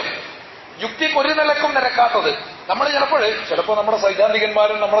 ഒരിക്കലും യുക്തിക്ക് ഒരു നിലക്കും നിരക്കാത്തത്. നമ്മൾ ചിലപ്പോൾ നമ്മുടെ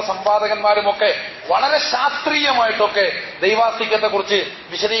സൈദ്ധാന്തികന്മാരും നമ്മുടെ സമ്പാദകന്മാരും ഒക്കെ വളരെ ശാസ്ത്രീയമായിട്ടൊക്കെ ദൈവാസ്തിക്യത്തെക്കുറിച്ച്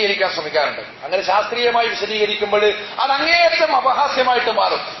വിശദീകരിക്കാൻ ശ്രമിക്കാറുണ്ട്. അങ്ങനെ ശാസ്ത്രീയമായി വിശദീകരിക്കുമ്പോൾ അത് അങ്ങേയറ്റം അപഹാസ്യമായിട്ട്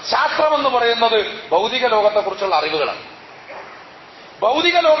മാറും. ശാസ്ത്രം എന്ന് പറയുന്നത് ഭൗതിക ലോകത്തെക്കുറിച്ചുള്ള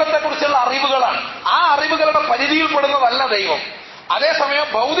അറിവുകളാണ്. ആ അറിവുകളുടെ പരിധിയിൽപ്പെടുന്നതല്ല ദൈവം. അതേസമയം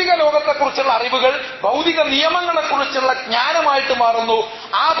ഭൗതിക ലോകത്തെക്കുറിച്ചുള്ള അറിവുകൾ ഭൗതിക നിയമങ്ങളെക്കുറിച്ചുള്ള ജ്ഞാനമായിട്ട് മാറുന്നു.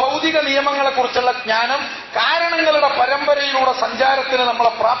 ആ ഭൗതിക നിയമങ്ങളെക്കുറിച്ചുള്ള ജ്ഞാനം കാരണങ്ങളുടെ പരമ്പരയിലൂടെ സഞ്ചാരത്തിന്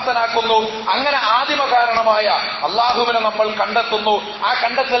നമ്മളെ പ്രാപ്തനാക്കുന്നു. അങ്ങനെ ആദിമ കാരണമായ അള്ളാഹുവിനെ നമ്മൾ കണ്ടെത്തുന്നു. ആ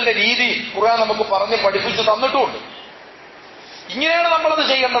കണ്ടെത്തലിന്റെ രീതി ഖുർആൻ നമുക്ക് പറഞ്ഞ് പഠിപ്പിച്ചു തന്നിട്ടുമുണ്ട്. ഇങ്ങനെയാണ് നമ്മളത്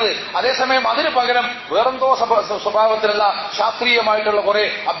ചെയ്യേണ്ടത്. അതേസമയം അതിന് പകരം വേറെന്തോ സ്വഭാവത്തിലുള്ള ശാസ്ത്രീയമായിട്ടുള്ള കുറെ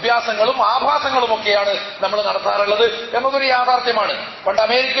അഭ്യാസങ്ങളും ആഭാസങ്ങളും ഒക്കെയാണ് നമ്മൾ നടത്താറുള്ളത് എന്നതൊരു യാഥാർത്ഥ്യമാണ്. പണ്ട്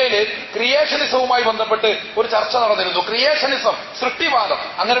അമേരിക്കയിൽ ക്രിയേഷനിസവുമായി ബന്ധപ്പെട്ട് ഒരു ചർച്ച നടന്നിരുന്നു. ക്രിയേഷനിസം, സൃഷ്ടിവാദം,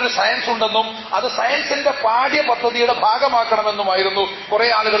 അങ്ങനെ ഒരു സയൻസ് ഉണ്ടെന്നും അത് സയൻസിന്റെ പാഠ്യപദ്ധതിയുടെ ഭാഗമാക്കണമെന്നുമായിരുന്നു കുറെ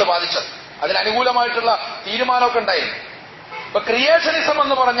ആളുകൾ വാദിച്ചത്. അതിനനുകൂലമായിട്ടുള്ള തീരുമാനമൊക്കെ ഉണ്ടായിരുന്നു. ഇപ്പൊ ക്രിയേഷനിസം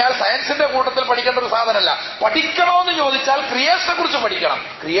എന്ന് പറഞ്ഞാൽ സയൻസിന്റെ കൂട്ടത്തിൽ പഠിക്കേണ്ട ഒരു സാധനമല്ല. പഠിക്കണമെന്ന് ചോദിച്ചാൽ ക്രിയേഷനെ കുറിച്ച് പഠിക്കണം.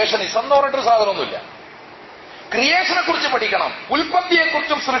 ക്രിയേഷനിസം എന്ന് പറഞ്ഞിട്ടൊരു സാധനമൊന്നുമില്ല. ക്രിയേഷനെ കുറിച്ച് പഠിക്കണം,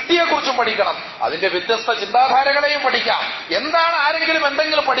 ഉൽപ്പത്തിയെക്കുറിച്ചും സൃഷ്ടിയെക്കുറിച്ചും പഠിക്കണം, അതിന്റെ വ്യത്യസ്ത ചിന്താധാരകളെയും പഠിക്കാം. എന്താണ് ആരെങ്കിലും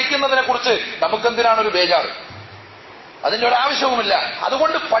എന്തെങ്കിലും പഠിക്കുന്നതിനെ കുറിച്ച് നമുക്കെന്തിനാണ് ഒരു ബേജാറ്? അതിന്റെ ഒരു ആവശ്യവുമില്ല.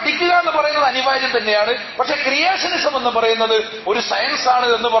 അതുകൊണ്ട് പഠിക്കുക എന്ന് പറയുന്നത് അനിവാര്യം തന്നെയാണ്. പക്ഷെ ക്രിയേഷനിസം എന്ന് പറയുന്നത് ഒരു സയൻസ് ആണ്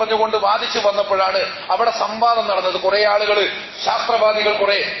എന്ന് പറഞ്ഞുകൊണ്ട് വാദിച്ചു വന്നപ്പോഴാണ് അവിടെ സംവാദം നടന്നത്. കുറെ ആളുകൾ, ശാസ്ത്രവാദികൾ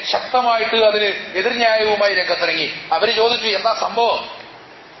കുറെ ശക്തമായിട്ട് അതിന് എതിർന്യായവുമായി രംഗത്തിറങ്ങി. അവര് ചോദിച്ചു, എന്താ സംഭവം?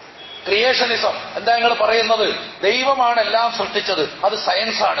 ക്രിയേഷനിസം എന്താ നിങ്ങൾ പറയുന്നത്? ദൈവമാണ് എല്ലാം സൃഷ്ടിച്ചത്, അത്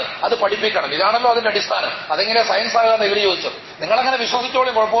സയൻസാണ്, അത് പഠിപ്പിക്കണം. ഇതാണല്ലോ അതിന്റെ അടിസ്ഥാനം. അതെങ്ങനെയാ സയൻസ് ആകുക ഇവര് ചോദിച്ചത്. നിങ്ങളങ്ങനെ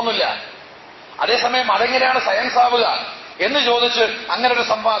വിശ്വസിച്ചോളി, കുഴപ്പമൊന്നുമില്ല. അതേസമയം അതെങ്ങനെയാണ് സയൻസ് ആവുക എന്ന് ചോദിച്ച് അങ്ങനെ ഒരു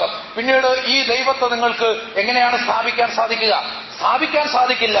സംവാദം. പിന്നീട് ഈ ദൈവത്തെ നിങ്ങൾക്ക് എങ്ങനെയാണ് സ്ഥാപിക്കാൻ സാധിക്കുക? സ്ഥാപിക്കാൻ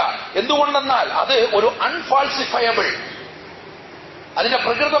സാധിക്കില്ല. എന്തുകൊണ്ടെന്നാൽ അത് ഒരു അൺഫാൾസിഫയബിൾ, അതിന്റെ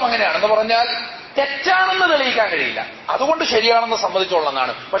പ്രകൃതം അങ്ങനെയാണെന്ന് പറഞ്ഞാൽ തെറ്റാണെന്ന് തെളിയിക്കാൻ കഴിയില്ല. അതുകൊണ്ട് ശരിയാണെന്ന്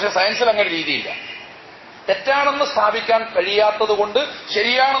സമ്മതിച്ചോളണമെന്നാണ്. പക്ഷെ സയൻസിൽ അങ്ങനെ രീതിയില്ല. തെറ്റാണെന്ന് സ്ഥാപിക്കാൻ കഴിയാത്തത് കൊണ്ട്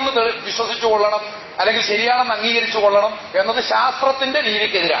ശരിയാണെന്ന് വിശ്വസിച്ചു കൊള്ളണം, അല്ലെങ്കിൽ ശരിയാണെന്ന് അംഗീകരിച്ചു കൊള്ളണം എന്നത് ശാസ്ത്രത്തിന്റെ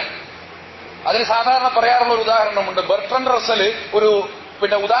രീതിക്കെതിരാണ്. അതിന് സാധാരണ പറയാറുള്ള ഒരു ഉദാഹരണമുണ്ട്. ബെർട്രൻഡ് റസൽ ഒരു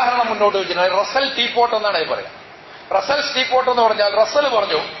ഉദാഹരണം മുന്നോട്ട് വെച്ചിട്ടുണ്ട്. റസൽ ടീപോട്ട് എന്നാണ് ഇത് പറയാം. റസൽ ടീപോട്ട് എന്ന് പറഞ്ഞാൽ റസൽ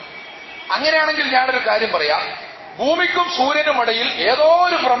പറഞ്ഞു, അങ്ങനെയാണെങ്കിൽ ഞാനൊരു കാര്യം പറയാം, ഭൂമിക്കും സൂര്യനും ഇടയിൽ ഏതോ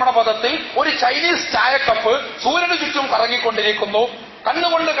ഒരു ഭ്രമണപഥത്തിൽ ഒരു ചൈനീസ് ചായക്കപ്പ് സൂര്യന് ചുറ്റും കറങ്ങിക്കൊണ്ടിരിക്കുന്നു.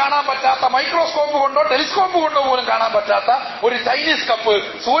 കണ്ണുകൊണ്ട് കാണാൻ പറ്റാത്ത, മൈക്രോസ്കോപ്പ് കൊണ്ടോ ടെലിസ്കോപ്പ് കൊണ്ടോ പോലും കാണാൻ പറ്റാത്ത ഒരു ചൈനീസ് കപ്പ്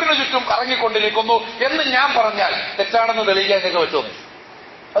സൂര്യന് ചുറ്റും കറങ്ങിക്കൊണ്ടിരിക്കുന്നു എന്ന് ഞാൻ പറഞ്ഞാൽ തെറ്റാണെന്ന് തെളിയിക്കാൻ നിങ്ങൾക്ക് പറ്റുമോ?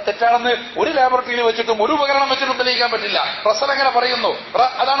 അത് തെറ്റാണെന്ന് ഒരു ലാബറട്ടറിയിൽ വെച്ചിട്ടും ഒരു ഉപകരണം വെച്ചിട്ടും തെളിയിക്കാൻ പറ്റില്ല. റസൽ എങ്ങനെ പറയുന്നു?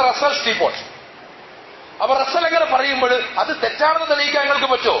 അതാണ് റസൽ ടീപോട്ട്. അപ്പൊ റസൽ എങ്ങനെ പറയുമ്പോൾ അത് തെറ്റാണെന്ന് തെളിയിക്കാൻ നിങ്ങൾക്ക്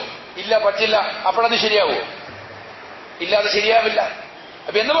പറ്റുമോ? ഇല്ല, പറ്റില്ല. അപ്പോഴത് ശരിയാവുമോ? ഇല്ല, അത് ശരിയാവില്ല.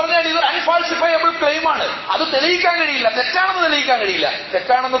 അപ്പൊ എന്ന് പറഞ്ഞാൽ ഇത് അൺഫാൾസിഫയബിൾ ക്ലെയിമാണ്. അത് തെളിയിക്കാൻ കഴിയില്ല. തെറ്റാണെന്ന് തെളിയിക്കാൻ കഴിയില്ല.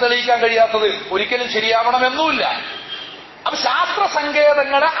 തെറ്റാണെന്ന് തെളിയിക്കാൻ കഴിയാത്തത് ഒരിക്കലും ശരിയാവണമെന്നുമില്ല. അപ്പൊ ശാസ്ത്ര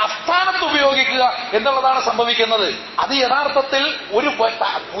സങ്കേതങ്ങളെ അസ്ഥാനത്ത് ഉപയോഗിക്കുക എന്നുള്ളതാണ് സംഭവിക്കുന്നത്. അത് യഥാർത്ഥത്തിൽ ഒരു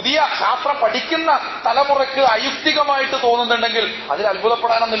പുതിയ ശാസ്ത്രം പഠിക്കുന്ന തലമുറയ്ക്ക് അയുക്തികമായിട്ട് തോന്നുന്നുണ്ടെങ്കിൽ അതിൽ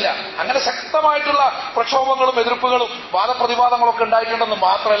അത്ഭുതപ്പെടാനൊന്നുമില്ല. അങ്ങനെ ശക്തമായിട്ടുള്ള പ്രക്ഷോഭങ്ങളും എതിർപ്പുകളും വാദപ്രതിവാദങ്ങളൊക്കെ ഉണ്ടായിട്ടുണ്ടെന്ന്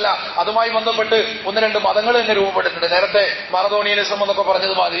മാത്രമല്ല, അതുമായി ബന്ധപ്പെട്ട് ഒന്ന് രണ്ട് മതങ്ങൾ തന്നെ രൂപപ്പെട്ടിട്ടുണ്ട്. നേരത്തെ മാറദോണിയനിസം എന്നൊക്കെ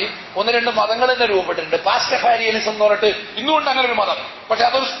പറഞ്ഞതുമാതിരി ഒന്ന് രണ്ട് മതങ്ങൾ തന്നെ രൂപപ്പെട്ടിട്ടുണ്ട്. പാസ്റ്റഫാരിയനിസം എന്ന് പറഞ്ഞിട്ട് ഇന്നുകൊണ്ട് അങ്ങനെ ഒരു മതം. പക്ഷെ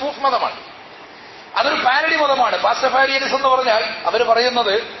അതൊരു സ്പൂഫ് മതമാണ്, അതൊരു പാരഡി മതമാണ്. പാസ്റ്റഫാരിയനിസം എന്ന് പറഞ്ഞാൽ അവർ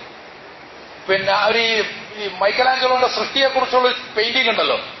പറയുന്നത് അവർ ഈ മൈക്കലാഞ്ചലോയുടെ സൃഷ്ടിയെക്കുറിച്ചുള്ള പെയിന്റിംഗ്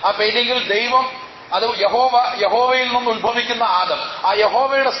ഉണ്ടല്ലോ, ആ പെയിന്റിംഗിൽ ദൈവം അത് യഹോവയിൽ നിന്ന് ഉത്ഭവിക്കുന്ന ആദം, ആ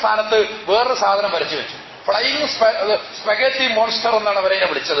യഹോവയുടെ സ്ഥാനത്ത് വേറൊരു സാധനം വരച്ചു വെച്ചു. ഫ്ലൈയിങ് സ്പഗേറ്റി മോൺസ്റ്റർ എന്നാണ് അവരെ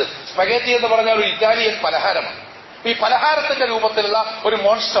വിളിച്ചത്. സ്പഗേറ്റി എന്ന് പറഞ്ഞാൽ ഒരു ഇറ്റാലിയൻ പലഹാരമാണ്. ഈ പലഹാരത്തിന്റെ രൂപത്തിലുള്ള ഒരു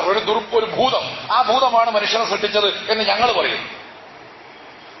മോൺസ്റ്റർ, ഒരു ഭൂതം, ആ ഭൂതമാണ് മനുഷ്യനെ സൃഷ്ടിച്ചത് എന്ന് ഞങ്ങൾ പറയുന്നു.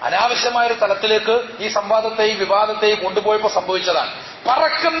 അനാവശ്യമായൊരു തലത്തിലേക്ക് ഈ സംവാദത്തെയും വിവാദത്തെയും കൊണ്ടുപോയപ്പോൾ സംഭവിച്ചതാണ്.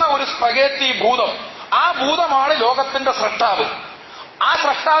 പറക്കുന്ന ഒരു സ്പഗേറ്റി ഭൂതം, ആ ഭൂതമാണ് ലോകത്തിന്റെ സ്രഷ്ടാവ്. ആ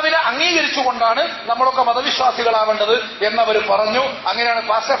സ്രഷ്ടാവിനെ അംഗീകരിച്ചുകൊണ്ടാണ് നമ്മളൊക്കെ മതവിശ്വാസികളാവേണ്ടത് എന്നവർ പറഞ്ഞു. അങ്ങനെയാണ്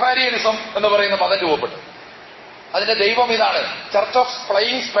പാസ്റ്റഫാരിയനിസം എന്ന് പറയുന്ന മതം രൂപപ്പെട്ടത്. അതിന്റെ ദൈവം ഇതാണ്, ചർച്ച് ഓഫ്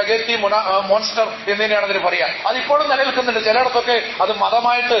ഫ്ലൈയിങ് സ്പഗേറ്റി മോൺസ്റ്റർ എന്നിങ്ങനെയാണ് അതിന് പറയാ. അതിപ്പോഴും നിലനിൽക്കുന്നുണ്ട്. ചിലയിടത്തൊക്കെ അത്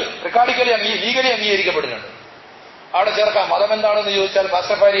മതമായിട്ട് ലീഗലി അംഗീകരിക്കപ്പെടുന്നുണ്ട്. അവിടെ ചേർക്കാം. മതം എന്താണെന്ന് ചോദിച്ചാൽ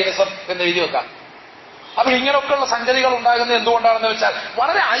പാസ്റ്റഫാരിയനിസം എന്ന് എഴുതി വെക്കാം. അപ്പൊ ഇങ്ങനെയൊക്കെയുള്ള സംഗതികൾ ഉണ്ടാകുന്നത് എന്തുകൊണ്ടാണെന്ന് വെച്ചാൽ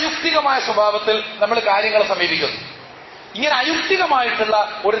വളരെ അയുക്തികമായ സ്വഭാവത്തിൽ നമ്മൾ കാര്യങ്ങളെ സമീപിക്കുന്നു. ഇങ്ങനെ അയുക്തികമായിട്ടുള്ള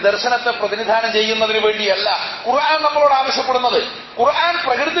ഒരു ദർശനത്തെ പ്രതിനിധാനം ചെയ്യുന്നതിന് വേണ്ടിയല്ല ഖുർആൻ നമ്മളോട് ആവശ്യപ്പെടുന്നത്. ഖുർആൻ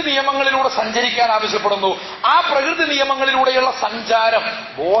പ്രകൃതി നിയമങ്ങളിലൂടെ സഞ്ചരിക്കാൻ ആവശ്യപ്പെടുന്നു. ആ പ്രകൃതി നിയമങ്ങളിലൂടെയുള്ള സഞ്ചാരം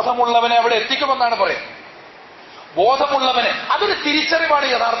ബോധമുള്ളവനെ അവിടെ എത്തിക്കുമെന്നാണ് പറയുന്നത്. ബോധമുള്ളവന് അതൊരു തിരിച്ചറിവാണ്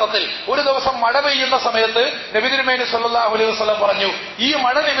യഥാർത്ഥത്തിൽ. ഒരു ദിവസം മഴ പെയ്യുന്ന സമയത്ത് നബി തിരുമേനി സല്ലല്ലാഹു അലൈഹി വസല്ലം പറഞ്ഞു, ഈ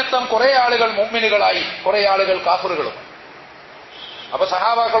മഴ നിമിത്തം കുറെ ആളുകൾ മുഅ്മിനുകളായി, കുറെ ആളുകൾ കാഫിറുകളും. അപ്പൊ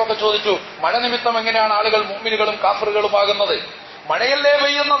സഹാബാക്കളൊക്കെ ചോദിച്ചു, മഴ നിമിത്തം എങ്ങനെയാണ് ആളുകൾ മുഅ്മിനുകളും കാഫിറുകളുമാകുന്നത്? മഴയല്ലേ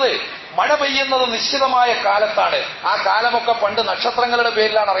പെയ്യുന്നത്? മഴ പെയ്യുന്നത് നിശ്ചിതമായ കാലത്താണ്. ആ കാലമൊക്കെ പണ്ട് നക്ഷത്രങ്ങളുടെ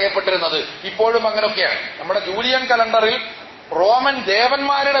പേരിലാണ് അറിയപ്പെട്ടിരുന്നത്. ഇപ്പോഴും അങ്ങനെയൊക്കെയാണ്. നമ്മുടെ ജൂലിയൻ കലണ്ടറിൽ റോമൻ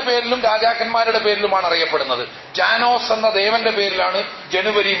ദേവന്മാരുടെ പേരിലും രാജാക്കന്മാരുടെ പേരിലുമാണ് അറിയപ്പെടുന്നത്. ജാനോസ് എന്ന ദേവന്റെ പേരിലാണ്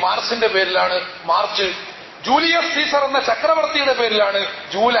ജനുവരി, മാർസിന്റെ പേരിലാണ് മാർച്ച്, ജൂലിയസ് സീസർ എന്ന ചക്രവർത്തിയുടെ പേരിലാണ്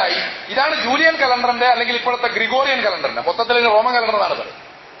ജൂലൈ. ഇതാണ് ജൂലിയൻ കലണ്ടറിന്റെ അല്ലെങ്കിൽ ഇപ്പോഴത്തെ ഗ്രിഗോറിയൻ കലണ്ടറിന്റെ, മൊത്തത്തിൽ റോമൻ കലണ്ടർ എന്നാണ് പറയുന്നത്.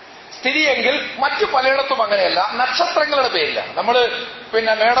 സ്ഥിതിയെങ്കിൽ മറ്റു പലയിടത്തും അങ്ങനെയല്ല, നക്ഷത്രങ്ങളുടെ പേരിലാണ്. നമ്മൾ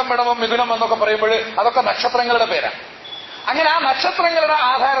മേടം, മിടവം, മിഥുനം എന്നൊക്കെ പറയുമ്പോൾ അതൊക്കെ നക്ഷത്രങ്ങളുടെ പേരാണ്. അങ്ങനെ ആ നക്ഷത്രങ്ങളുടെ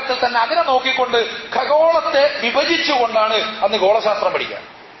ആധാരത്തിൽ തന്നെ അതിനെ നോക്കിക്കൊണ്ട് ഖഗോളത്തെ വിഭജിച്ചുകൊണ്ടാണ് അന്ന് ഗോളശാസ്ത്രം പഠിക്കുക.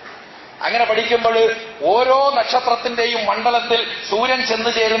 അങ്ങനെ പഠിക്കുമ്പോൾ ഓരോ നക്ഷത്രത്തിന്റെയും മണ്ഡലത്തിൽ സൂര്യൻ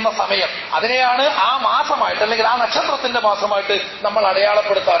ചെന്നു ചേരുന്ന സമയം, അതിനെയാണ് ആ മാസമായിട്ട് അല്ലെങ്കിൽ ആ നക്ഷത്രത്തിന്റെ മാസമായിട്ട് നമ്മൾ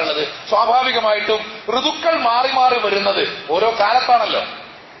അടയാളപ്പെടുത്താറുള്ളത്. സ്വാഭാവികമായിട്ടും ഋതുക്കൾ മാറി മാറി വരുന്നത് ഓരോ കാലത്താണല്ലോ.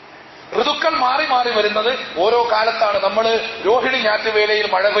 ഋതുക്കൾ മാറി മാറി വരുന്നത് ഓരോ കാലത്താണ്. നമ്മൾ രോഹിണി ഞാറ്റുവേലയിൽ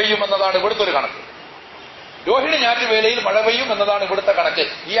മഴ പെയ്യും എന്നതാണ് ഇവിടുത്തെ ഒരു കണക്ക്. രോഹിണി ഞാറ്റുവേലയിൽ മഴ പെയ്യും എന്നതാണ് ഇവിടുത്തെ കണക്ക്.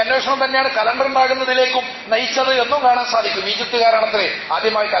 ഈ അന്വേഷണം തന്നെയാണ് കലണ്ടർ ഉണ്ടാകുന്നതിലേക്കും നയിച്ചത് എന്നും കാണാൻ സാധിക്കും. ഈജിപ്തുകാരാണത്രേ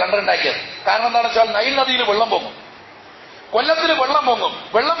ആദ്യമായി കലണ്ടർ ഉണ്ടാക്കിയത്. കാരണം എന്താണെന്ന് വെച്ചാൽ നൈൽ നദിയിൽ വെള്ളം പൊങ്ങും, കൊല്ലത്തിൽ വെള്ളം പൊങ്ങും.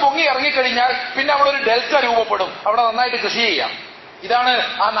 വെള്ളം പൊങ്ങി ഇറങ്ങിക്കഴിഞ്ഞാൽ പിന്നെ അവിടെ ഒരു ഡെൽറ്റ രൂപപ്പെടും, അവിടെ നന്നായിട്ട് കൃഷി ചെയ്യാം. ഇതാണ്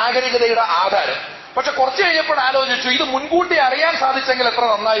ആ നാഗരികതയുടെ ആധാരം. പക്ഷെ കുറച്ചു കഴിഞ്ഞപ്പോൾ ആലോചിച്ചു, ഇത് മുൻകൂട്ടി അറിയാൻ സാധിച്ചെങ്കിൽ എത്ര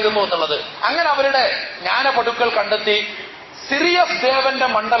നന്നായിരുന്നു എന്നുള്ളത്. അങ്ങനെ അവരുടെ ജ്ഞാനപടുക്കൾ കണ്ടെത്തി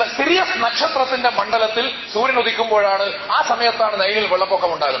സിറിയസ് നക്ഷത്രത്തിന്റെ മണ്ഡലത്തിൽ സൂര്യൻ ഉദിക്കുമ്പോഴാണ്, ആ സമയത്താണ് നൈലിൽ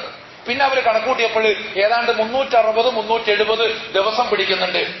വെള്ളപ്പൊക്കം ഉണ്ടാകുന്നത്. പിന്നെ അവർ കണക്കൂട്ടിയപ്പോൾ ഏതാണ്ട് 360-370 ദിവസം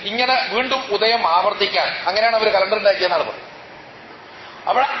പിടിക്കുന്നുണ്ട് ഇങ്ങനെ വീണ്ടും ഉദയം ആവർത്തിക്കാൻ. അങ്ങനെയാണ് അവർ കലണ്ടർ ഉണ്ടാക്കിയെന്നാണ് പറയുന്നത്.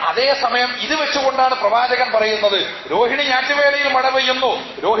 അവിടെ അതേസമയം ഇത് വെച്ചുകൊണ്ടാണ് പ്രവാചകൻ പറയുന്നത് രോഹിണി ഞാറ്റുവേലയിൽ മഴ പെയ്യുന്നു,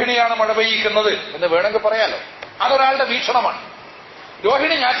 രോഹിണിയാണ് മഴ പെയ്യിക്കുന്നത് എന്ന് വേണമെങ്കിൽ പറയാലോ. അതൊരാളുടെ വീക്ഷണമാണ്.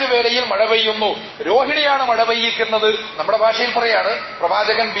 രോഹിണി ഞാറ്റുവേലയിൽ മഴ പെയ്യുന്നു, രോഹിണിയാണ് മഴ പെയ്യിക്കുന്നത്. നമ്മുടെ ഭാഷയിൽ പറയാണ്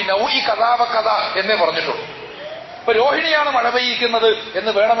പ്രവാചകൻ ബിനൗഇ കഥാവ കഥ എന്നേ പറഞ്ഞിട്ടുള്ളൂ. ഇപ്പൊ രോഹിണിയാണ് മഴ പെയ്യിക്കുന്നത്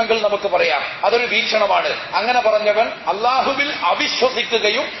എന്ന് വേണമെങ്കിൽ നമുക്ക് പറയാം. അതൊരു വീക്ഷണമാണ്. അങ്ങനെ പറഞ്ഞവൻ അള്ളാഹുവിൽ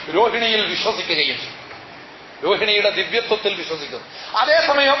അവിശ്വസിക്കുകയും രോഹിണിയിൽ വിശ്വസിക്കുകയും ചെയ്യും. രോഹിണിയുടെ ദിവ്യത്വത്തിൽ വിശ്വസിക്കുന്നു.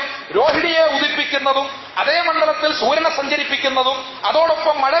 അതേസമയം രോഹിണിയെ ഉദിപ്പിക്കുന്നതും അതേ മണ്ഡലത്തിൽ സൂര്യനെ സഞ്ചരിപ്പിക്കുന്നതും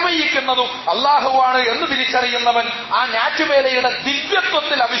അതോടൊപ്പം മഴ പെയ്യിക്കുന്നതും അള്ളാഹുവാണ് എന്ന് തിരിച്ചറിയുന്നവൻ ആ ഞാറ്റുവേലയുടെ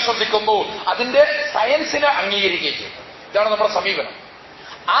ദിവ്യത്വത്തിൽ അവിശ്വസിക്കുന്നു. അതിന്റെ സയൻസിനെ അംഗീകരിക്കുകയും ചെയ്യും. ഇതാണ് നമ്മുടെ സമീപനം.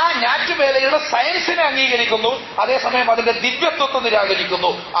 ആ ഞാറ്റുവേലയുടെ സയൻസിനെ അംഗീകരിക്കുന്നു, അതേസമയം അതിന്റെ ദിവ്യത്വത്തെ നിരാകരിക്കുന്നു.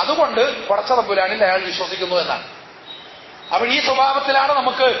 അതുകൊണ്ട് പടച്ചതമ്പുരാനിൽ അയാൾ വിശ്വസിക്കുന്നു എന്നാണ്. അപ്പോൾ ഈ സ്വഭാവത്തിലാണ്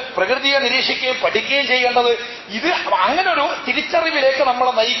നമുക്ക് പ്രകൃതിയെ നിരീക്ഷിക്കുകയും പഠിക്കുകയും ചെയ്യേണ്ടത്. ഇത് അങ്ങനൊരു തിരിച്ചറിവിലേക്ക്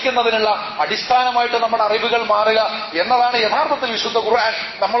നമ്മളെ നയിക്കുന്നതിനുള്ള അടിസ്ഥാനമായിട്ട് നമ്മുടെ അറിവുകൾ മാറുക എന്നതാണ് യഥാർത്ഥത്തിൽ വിശുദ്ധ ഖുർആൻ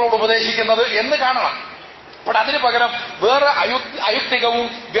നമ്മളോട് ഉപദേശിക്കുന്നത് എന്ന് കാണണം. അപ്പോൾ അതിന് പകരം വേറെ അയുക്തികവും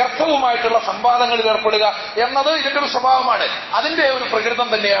വ്യർത്ഥവുമായിട്ടുള്ള സംവാദങ്ങളിൽ ഏർപ്പെടുക എന്നത് ഇതിന്റെ ഒരു സ്വഭാവമാണ്. അതിന്റെ ഒരു പ്രകൃതം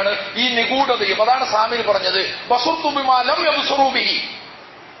തന്നെയാണ് ഈ നിഗൂഢതയും. അതാണ് സാമിൽ പറഞ്ഞത് ബസുർത്തുബിമാലം യബ്സുറൂബിഹി.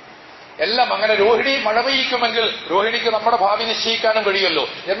 എല്ലാം അങ്ങനെ രോഹിണി മഴ പെയ്യിക്കുമെങ്കിൽ രോഹിണിക്ക് നമ്മുടെ ഭാവി നിശ്ചയിക്കാനും കഴിയുമല്ലോ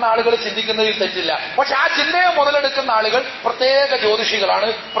എന്ന ആളുകൾ ചിന്തിക്കുന്നതിൽ തെറ്റില്ല. പക്ഷെ ആ ചിന്തയെ മുതലെടുക്കുന്ന ആളുകൾ പ്രത്യേക ജ്യോതിഷികളാണ്,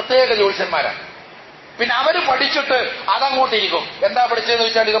 പ്രത്യേക ജ്യോത്സ്യന്മാരാണ്. പിന്നെ അവര് പഠിച്ചിട്ട് അതങ്ങോട്ടിരിക്കും. എന്താ പഠിച്ചതെന്ന്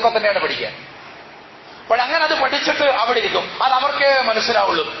വെച്ചാൽ ഇതൊക്കെ തന്നെയാണ് പഠിക്കുക. അപ്പോൾ അങ്ങനെ അത് പഠിച്ചിട്ട് അവിടെ ഇരിക്കും. അത് അവർക്കേ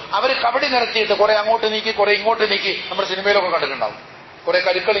മനസ്സിലാവുള്ളൂ. അവർ കബഡി നിരത്തിയിട്ട് കുറെ അങ്ങോട്ട് നീക്കി കുറെ ഇങ്ങോട്ട് നീക്കി നമ്മുടെ സിനിമയിലൊക്കെ കണ്ടിട്ടുണ്ടാവും. കുറെ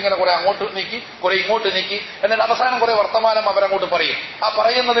കരുക്കൾ ഇങ്ങനെ കുറെ അങ്ങോട്ട് നീക്കി കുറെ ഇങ്ങോട്ട് നീക്കി എന്നിട്ട് അവസാനം കുറെ വർത്തമാനം അവരങ്ങോട്ട് പറയും. ആ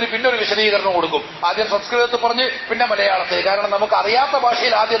പറയുന്നതിന് പിന്നെ ഒരു വിശദീകരണം കൊടുക്കും. ആദ്യം സംസ്കൃതത്തിൽ പറഞ്ഞ് പിന്നെ മലയാളത്തിൽ. കാരണം നമുക്ക് അറിയാത്ത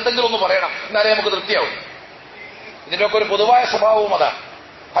ഭാഷയിൽ ആദ്യം എന്തെങ്കിലും ഒന്ന് പറയണം, എന്നാലേ നമുക്ക് തൃപ്തിയാവും. ഇതിന്റെയൊക്കെ ഒരു പൊതുവായ സ്വഭാവവും അതാണ്.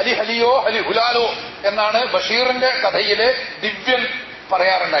 ഹലി ഹലിയോ ഹലി ഹുലാലോ എന്നാണ് ബഷീറിന്റെ കഥയിലെ ദിവ്യൻ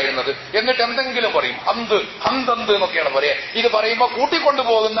പറയാറുണ്ടായിരുന്നത്. എന്നിട്ട് എന്തെങ്കിലും പറയും, ഹന്ത് എന്നൊക്കെയാണ് പറയാ. ഇത് പറയുമ്പോൾ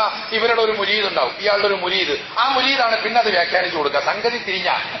കൂട്ടിക്കൊണ്ടുപോകുന്ന ഇവരുടെ ഒരു മുരീദ് ഉണ്ടാവും, ഇയാളുടെ ഒരു മുരീദ്. ആ മുരീദാണ് പിന്നെ അത് വ്യാഖ്യാനിച്ചു കൊടുക്കുക. സംഗതി തിരിഞ്ഞ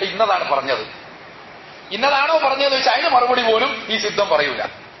ഇന്നതാണ് പറഞ്ഞത്, ഇന്നതാണോ പറഞ്ഞതെന്ന് വെച്ചാൽ അതിന് മറുപടി പോലും ഈ സിദ്ധം പറയൂല.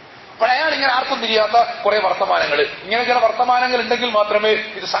 അപ്പോൾ അയാൾ ഇങ്ങനെ ആർക്കും തിരിയാത്ത കുറെ വർത്തമാനങ്ങൾ, ഇങ്ങനെ ചില വർത്തമാനങ്ങൾ ഉണ്ടെങ്കിൽ മാത്രമേ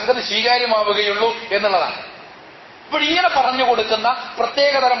ഇത് സംഗതി സ്വീകാര്യമാവുകയുള്ളൂ എന്നുള്ളതാണ്. അപ്പോൾ ഇങ്ങനെ പറഞ്ഞു കൊടുക്കുന്ന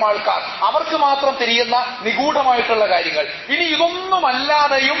പ്രത്യേകതരം ആൾക്കാർ, അവർക്ക് മാത്രം തിരിയുന്ന നിഗൂഢമായിട്ടുള്ള കാര്യങ്ങൾ. ഇനി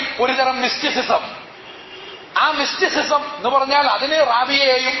ഇതൊന്നുമല്ലാതെയും ഒരുതരം മിസ്റ്റിസിസം. ആ മിസ്റ്റിസിസം എന്ന് പറഞ്ഞാൽ അതിന്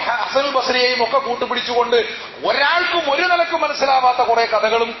റാബിയെയും ഹസനുൽ ബസ്രിയെയും ഒക്കെ കൂട്ടുപിടിച്ചുകൊണ്ട് ഒരാൾക്കും ഒരു നിലക്കും മനസ്സിലാവാത്ത കുറെ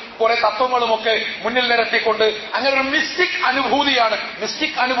കഥകളും കുറെ തത്വങ്ങളും ഒക്കെ മുന്നിൽ നിരത്തിക്കൊണ്ട് അങ്ങനെ ഒരു മിസ്റ്റിക് അനുഭൂതിയാണ്.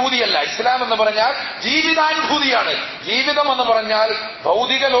 മിസ്റ്റിക് അനുഭൂതിയല്ല ഇസ്ലാം എന്ന് പറഞ്ഞാൽ ജീവിതാനുഭൂതിയാണ്. ജീവിതം എന്ന് പറഞ്ഞാൽ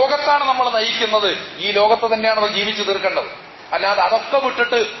ഭൗതിക ലോകത്താണ് നമ്മൾ നയിക്കുന്നത്. ഈ ലോകത്ത് തന്നെയാണ് നമ്മൾ ജീവിച്ചു തീർക്കേണ്ടത്. അല്ലാതെ അതൊക്കെ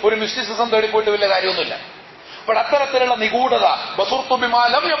വിട്ടിട്ട് ഒരു മിസ്റ്റിസിസം തേടിപ്പോയിട്ട് വലിയ കാര്യമൊന്നുമില്ല. അപ്പോൾ അത്തരത്തിലുള്ള നിഗൂഢത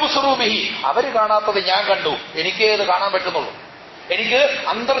ബസുർത്തുബിമാലം യബ്സുറൂബിഹി, അവര് കാണാത്തത് ഞാൻ കണ്ടു, എനിക്കേ ഇത് കാണാൻ പറ്റുന്നുള്ളൂ, എനിക്ക്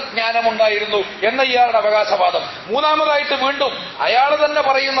അന്തർജ്ഞാനമുണ്ടായിരുന്നു എന്ന ഇയാളുടെ അവകാശവാദം. മൂന്നാമതായിട്ട് വീണ്ടും അയാൾ തന്നെ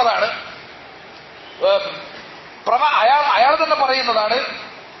പറയുന്നതാണ്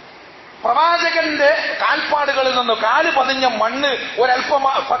പ്രവാചകന്റെ കാൽപ്പാടുകളിൽ നിന്ന് കാല് പതിഞ്ഞ മണ്ണ് ഒരൽപ്പം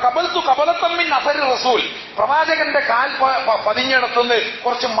കബലത്തമ്മിൻ അസരി റസൂൽ, പ്രവാചകന്റെ കാൽ പതിഞ്ഞിടത്തുനിന്ന്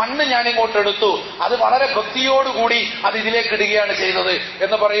കുറച്ച് മണ്ണ് ഞാൻ ഇങ്ങോട്ട് എടുത്തു, അത് വളരെ ഭക്തിയോടുകൂടി അത് ഇതിലേക്ക് ഇടുകയാണ് ചെയ്തത്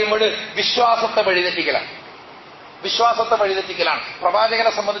എന്ന് പറയുമ്പോൾ വിശ്വാസത്തെ വഴിതെറ്റിക്കലാണ്.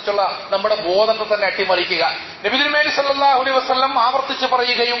 പ്രവാചകനെ സംബന്ധിച്ചുള്ള നമ്മുടെ ബോധത്തെ തന്നെ അട്ടിമറിക്കുക. നബി തിരുമേനി സല്ലല്ലാഹു അലൈഹി വസല്ലം ആവർത്തിച്ച്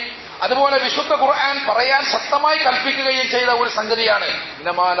പറയുകയും അതുപോലെ വിശുദ്ധ ഖുർആൻ പറയാൻ ശക്തമായി കൽപ്പിക്കുകയും ചെയ്ത ഒരു സംഗതിയാണ്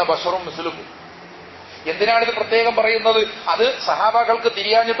ഇന്നമാന ബശറും മിസ്ലുക്കും. എന്തിനാണിത് പ്രത്യേകം പറയുന്നത്? അത് സഹാബാക്കൾക്ക്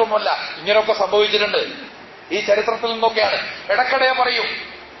തിരിയാഞ്ഞിട്ടൊന്നുമല്ല, ഇങ്ങനെയൊക്കെ സംഭവിച്ചിട്ടുണ്ട്. ഈ ചരിത്രത്തിൽ നിന്നൊക്കെയാണ്.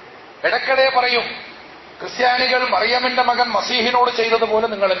 ഇടയ്ക്കിടെ പറയും ക്രിസ്ത്യാനികൾ മറിയമിന്റെ മകൻ മസീഹിനോട് ചെയ്തതുപോലെ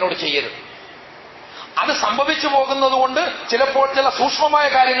നിങ്ങൾ എന്നോട് ചെയ്യരുത്. അത് സംഭവിച്ചു പോകുന്നത് കൊണ്ട് ചിലപ്പോൾ ചില സൂക്ഷ്മമായ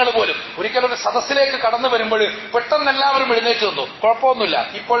കാര്യങ്ങൾ പോലും ഒരിക്കലൊരു സദസ്സിലേക്ക് കടന്നു വരുമ്പോൾ പെട്ടെന്ന് എല്ലാവരും എഴുന്നേറ്റ് നിന്നു, കുഴപ്പമൊന്നുമില്ല.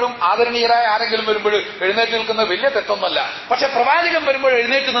 ഇപ്പോഴും ആദരണീയരായ ആരെങ്കിലും വരുമ്പോൾ എഴുന്നേറ്റ് നിൽക്കുന്നത് വലിയ തെറ്റൊന്നുമല്ല. പക്ഷെ പ്രവാചകൻ വരുമ്പോൾ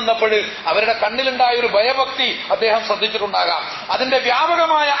എഴുന്നേറ്റ് നിന്നപ്പോൾ അവരുടെ കണ്ണിലുണ്ടായ ഒരു ഭയഭക്തി അദ്ദേഹം ശ്രദ്ധിച്ചിട്ടുണ്ടാകാം. അതിന്റെ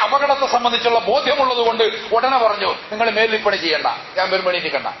വ്യാപകമായ അപകടത്തെ സംബന്ധിച്ചുള്ള ബോധ്യമുള്ളത് കൊണ്ട് ഉടനെ പറഞ്ഞു, നിങ്ങൾ മേലിപ്പണി ചെയ്യണ്ട, ഞാൻ വരുമ്പോൾ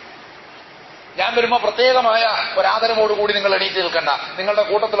എണീറ്റിക്കണ്ട, ഞാൻ വരുമ്പോൾ പ്രത്യേകമായ ഒരാദരവോടുകൂടി നിങ്ങൾ എണീറ്റ് നിൽക്കണ്ട, നിങ്ങളുടെ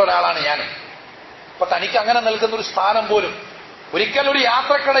കൂട്ടത്തിലൊരാളാണ് ഞാൻ. അപ്പൊ തനിക്ക് അങ്ങനെ നിൽക്കുന്ന ഒരു സ്ഥാനം പോലും. ഒരിക്കൽ ഒരു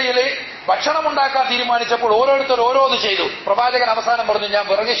യാത്രക്കിടയിൽ ഭക്ഷണം ഉണ്ടാക്കാൻ തീരുമാനിച്ചപ്പോൾ ഓരോരുത്തർ ഓരോന്ന് ചെയ്തു. പ്രവാചകൻ അവസാനം പറഞ്ഞു, ഞാൻ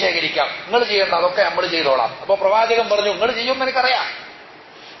വിറക് ശേഖരിക്കാം, നിങ്ങൾ ചെയ്യേണ്ട, അതൊക്കെ നമ്മൾ ചെയ്തോളാം. അപ്പൊ പ്രവാചകൻ പറഞ്ഞു, നിങ്ങൾ ചെയ്യുമെന്ന്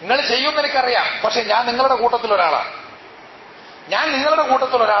എനിക്കറിയാം, പക്ഷെ ഞാൻ നിങ്ങളുടെ കൂട്ടത്തിലൊരാളാണ്. ഞാൻ നിങ്ങളുടെ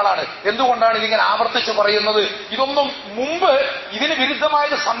കൂട്ടത്തിൽ ഒരാളാണ്. എന്തുകൊണ്ടാണ് ഇതിങ്ങനെ ആവർത്തിച്ച് പറയുന്നത്? ഇതൊന്നും മുമ്പ് ഇതിന്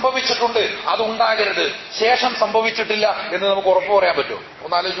വിരുദ്ധമായത് സംഭവിച്ചിട്ടുണ്ട്, അതുണ്ടാകരുത്. ശേഷം സംഭവിച്ചിട്ടില്ല എന്ന് നമുക്ക് ഉറപ്പു പറയാൻ പറ്റുമോ?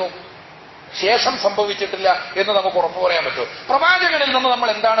 ഒന്നാലോചിച്ചു. ശേഷം സംഭവിച്ചിട്ടില്ല എന്ന് നമുക്ക് ഉറപ്പു പറയാൻ പറ്റുമോ? പ്രവാചകനിൽ നിന്ന് നമ്മൾ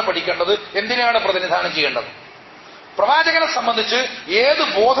എന്താണ് പഠിക്കേണ്ടത്? എന്തിനാണ് പ്രതിനിധാനം ചെയ്യേണ്ടത്? പ്രവാചകനെ സംബന്ധിച്ച് ഏത്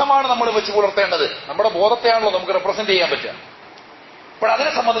ബോധമാണ് നമ്മൾ വെച്ച് പുലർത്തേണ്ടത്? നമ്മുടെ ബോധത്തെയാണല്ലോ നമുക്ക് റെപ്രസെന്റ് ചെയ്യാൻ പറ്റുക. അപ്പോൾ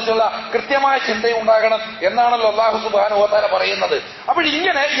അതിനെ സംബന്ധിച്ചുള്ള കൃത്യമായ ചിന്തയുണ്ടാകണം എന്നാണല്ലോ അല്ലാഹു സുബ്ഹാനഹു വ തആല പറയുന്നത്. അപ്പോൾ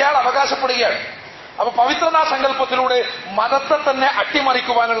ഇങ്ങനെ ഇയാൾ അവകാശപ്പെടുകയാണ്. അപ്പൊ പവിത്രതാ സങ്കല്പത്തിലൂടെ മതത്തെ തന്നെ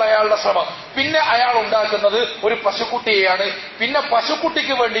അട്ടിമറിക്കുവാനുള്ള അയാളുടെ ശ്രമം. പിന്നെ അയാൾ ഉണ്ടാക്കുന്നത് ഒരു പശുക്കുട്ടിയെയാണ്. പിന്നെ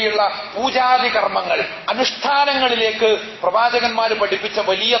പശുക്കുട്ടിക്ക് വേണ്ടിയുള്ള പൂജാതി കർമ്മങ്ങൾ, അനുഷ്ഠാനങ്ങളിലേക്ക് പ്രവാചകന്മാർ പഠിപ്പിച്ച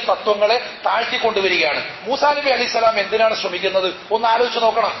വലിയ തത്വങ്ങളെ താഴ്ത്തിക്കൊണ്ടുവരികയാണ്. മൂസാ നബി അലൈഹിസ്സലാം എന്തിനാണ് ശ്രമിക്കുന്നത്? ഒന്ന് ആലോചിച്ച്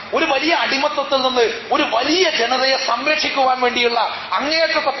നോക്കണം. ഒരു വലിയ അടിമത്തത്തിൽ നിന്ന് ഒരു വലിയ ജനതയെ സംരക്ഷിക്കുവാൻ വേണ്ടിയുള്ള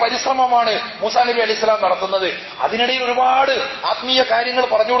അങ്ങേയറ്റത്തെ പരിശ്രമമാണ് മൂസാ നബി അലൈഹിസ്സലാം നടത്തുന്നത്. അതിനിടയിൽ ഒരുപാട് ആത്മീയ കാര്യങ്ങൾ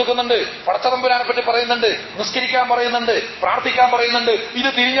പറഞ്ഞു കൊടുക്കുന്നുണ്ട്. പടച്ചതമ്പുരാനെ പറ്റി പറയുന്നുണ്ട്, നിസ്കരിക്കാൻ പറയുന്നുണ്ട്, പ്രാർത്ഥിക്കാൻ പറയുന്നുണ്ട്. ഇത്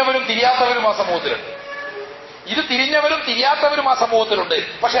തിരിഞ്ഞവരും തിരിയാത്തവരും ആ സമൂഹത്തിലുണ്ട്. ഇത് തിരിഞ്ഞവരും തിരിയാത്തവരും ആ സമൂഹത്തിലുണ്ട്.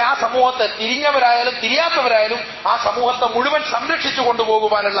 പക്ഷെ ആ സമൂഹത്തെ തിരിഞ്ഞവരായാലും തിരിയാത്തവരായാലും ആ സമൂഹത്തെ മുഴുവൻ സംരക്ഷിച്ചു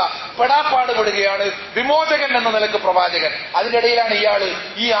കൊണ്ടുപോകുവാനുള്ള പെടാപ്പാട് പെടുകയാണ് വിമോചകൻ എന്ന നിലക്ക് പ്രവാചകൻ. അതിനിടയിലാണ്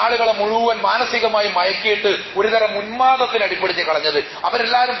ഈ ആളുകളെ മുഴുവൻ മാനസികമായി മയക്കിയിട്ട് ഒരുതരം ഉന്മാദത്തിന് അടിപ്പെടുത്തി കളഞ്ഞത്.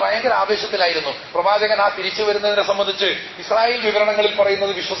 അവരെല്ലാവരും ഭയങ്കര ആവേശത്തിലായിരുന്നു. പ്രവാചകൻ ആ തിരിച്ചു വരുന്നതിനെ സംബന്ധിച്ച് ഇസ്രായേൽ വിവരണങ്ങളിൽ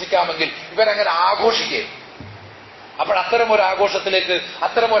പറയുന്നത് വിശ്വസിക്കാമെങ്കിൽ ഇവരങ്ങനെ ആഘോഷിക്കുക. അപ്പോൾ അത്തരമൊരു ആഘോഷത്തിലേക്ക്,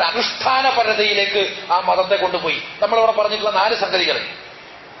 അത്തരമൊരു അനുഷ്ഠാനപരതയിലേക്ക് ആ മതത്തെ കൊണ്ടുപോയി. നമ്മളിവിടെ പറഞ്ഞിട്ടുള്ള 4 സംഗതികൾ.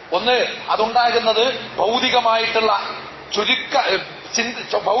 ഒന്ന്, അതുണ്ടാകുന്നത് ഭൗതികമായിട്ടുള്ള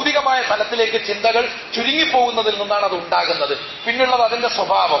ഭൗതികമായ തലത്തിലേക്ക് ചിന്തകൾ ചുരുങ്ങിപ്പോകുന്നതിൽ നിന്നാണ് അത് ഉണ്ടാകുന്നത്. പിന്നുള്ളത് അതിന്റെ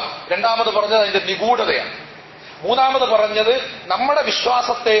സ്വഭാവം. രണ്ടാമത് പറഞ്ഞത് അതിന്റെ നിഗൂഢതയാണ്. മൂന്നാമത് പറഞ്ഞത് നമ്മുടെ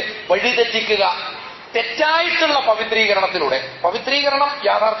വിശ്വാസത്തെ വഴിതെറ്റിക്കുക, തെറ്റായിട്ടുള്ള പവിത്രീകരണത്തിലൂടെ. പവിത്രീകരണം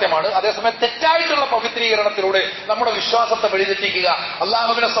യാഥാർത്ഥ്യമാണ്, അതേസമയം തെറ്റായിട്ടുള്ള പവിത്രീകരണത്തിലൂടെ നമ്മുടെ വിശ്വാസത്തെ വഴിതെറ്റിക്കുക,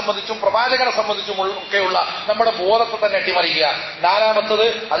 അള്ളാഹുവിനെ സംബന്ധിച്ചും പ്രവാചകനെ സംബന്ധിച്ചും ഒക്കെയുള്ള നമ്മുടെ ബോധത്തെ തന്നെ അട്ടിമറിക്കുക. നാലാമത്തത്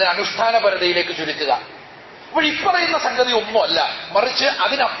അതിന് അനുഷ്ഠാനപരതയിലേക്ക് ചുരുക്കുക. അപ്പോൾ ഇപ്പറയുന്ന സംഗതി ഒന്നുമല്ല, മറിച്ച്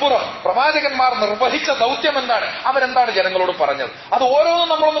അതിനപ്പുറം പ്രവാചകന്മാർ നിർവഹിച്ച ദൗത്യം എന്താണ്, അവരെന്താണ് ജനങ്ങളോട് പറഞ്ഞത്, അത് ഓരോന്നും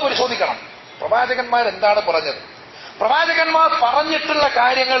നമ്മളൊന്ന് പരിശോധിക്കണം. പ്രവാചകന്മാർ എന്താണ് പറഞ്ഞത്? പ്രവാചകന്മാർ പറഞ്ഞിട്ടുള്ള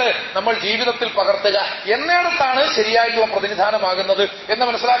കാര്യങ്ങൾ നമ്മൾ ജീവിതത്തിൽ പകർത്തുക എന്നിടത്താണ് ശരിയായിട്ടുള്ള പ്രതിനിധാനമാകുന്നത് എന്ന്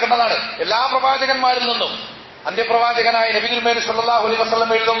മനസ്സിലാക്കേണ്ടതാണ്. എല്ലാ പ്രവാചകന്മാരിൽ നിന്നും അന്ത്യപ്രവാചകനായ നബി തിരുമേനി സ്വല്ലല്ലാഹു അലൈഹി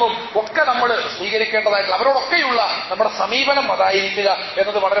വസല്ലമയിൽ നിന്നും ഒക്കെ നമ്മൾ സ്വീകരിക്കേണ്ടതായിട്ടുള്ള അവരോടൊക്കെയുള്ള നമ്മുടെ സമീപനം അതായിരിക്കുക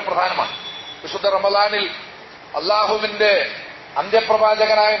എന്നത് വളരെ പ്രധാനമാണ്. വിശുദ്ധ റമളാനിൽ അള്ളാഹുവിന്റെ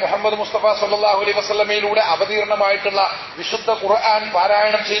അന്ത്യപ്രവാചകനായ മുഹമ്മദ് മുസ്തഫ സ്വല്ലല്ലാഹു അലൈഹി വസല്ലമയിലൂടെ അവതീർണമായിട്ടുള്ള വിശുദ്ധ ഖുർആൻ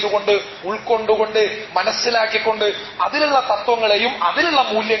പാരായണം ചെയ്തുകൊണ്ട്, ഉൾക്കൊണ്ടുകൊണ്ട്, മനസ്സിലാക്കിക്കൊണ്ട് അതിലുള്ള തത്വങ്ങളെയും അതിലുള്ള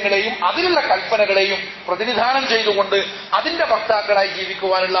മൂല്യങ്ങളെയും അതിലുള്ള കൽപ്പനകളെയും പ്രതിനിധാനം ചെയ്തുകൊണ്ട് അതിന്റെ വക്താക്കളായി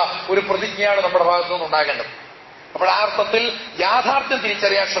ജീവിക്കുവാനുള്ള ഒരു പ്രതിജ്ഞയാണ് നമ്മുടെ ഭാഗത്തു നിന്നുണ്ടാകേണ്ടത്. അപ്പോൾ ആ അർത്ഥത്തിൽ യാഥാർത്ഥ്യം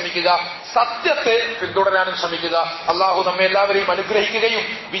തിരിച്ചറിയാൻ ശ്രമിക്കുക, സത്യത്തെ പിന്തുടരാനും ശ്രമിക്കുക. അള്ളാഹു നമ്മെ എല്ലാവരെയും അനുഗ്രഹിക്കുകയും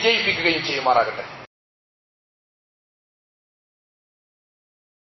വിജയിപ്പിക്കുകയും ചെയ്യുമാറാകട്ടെ.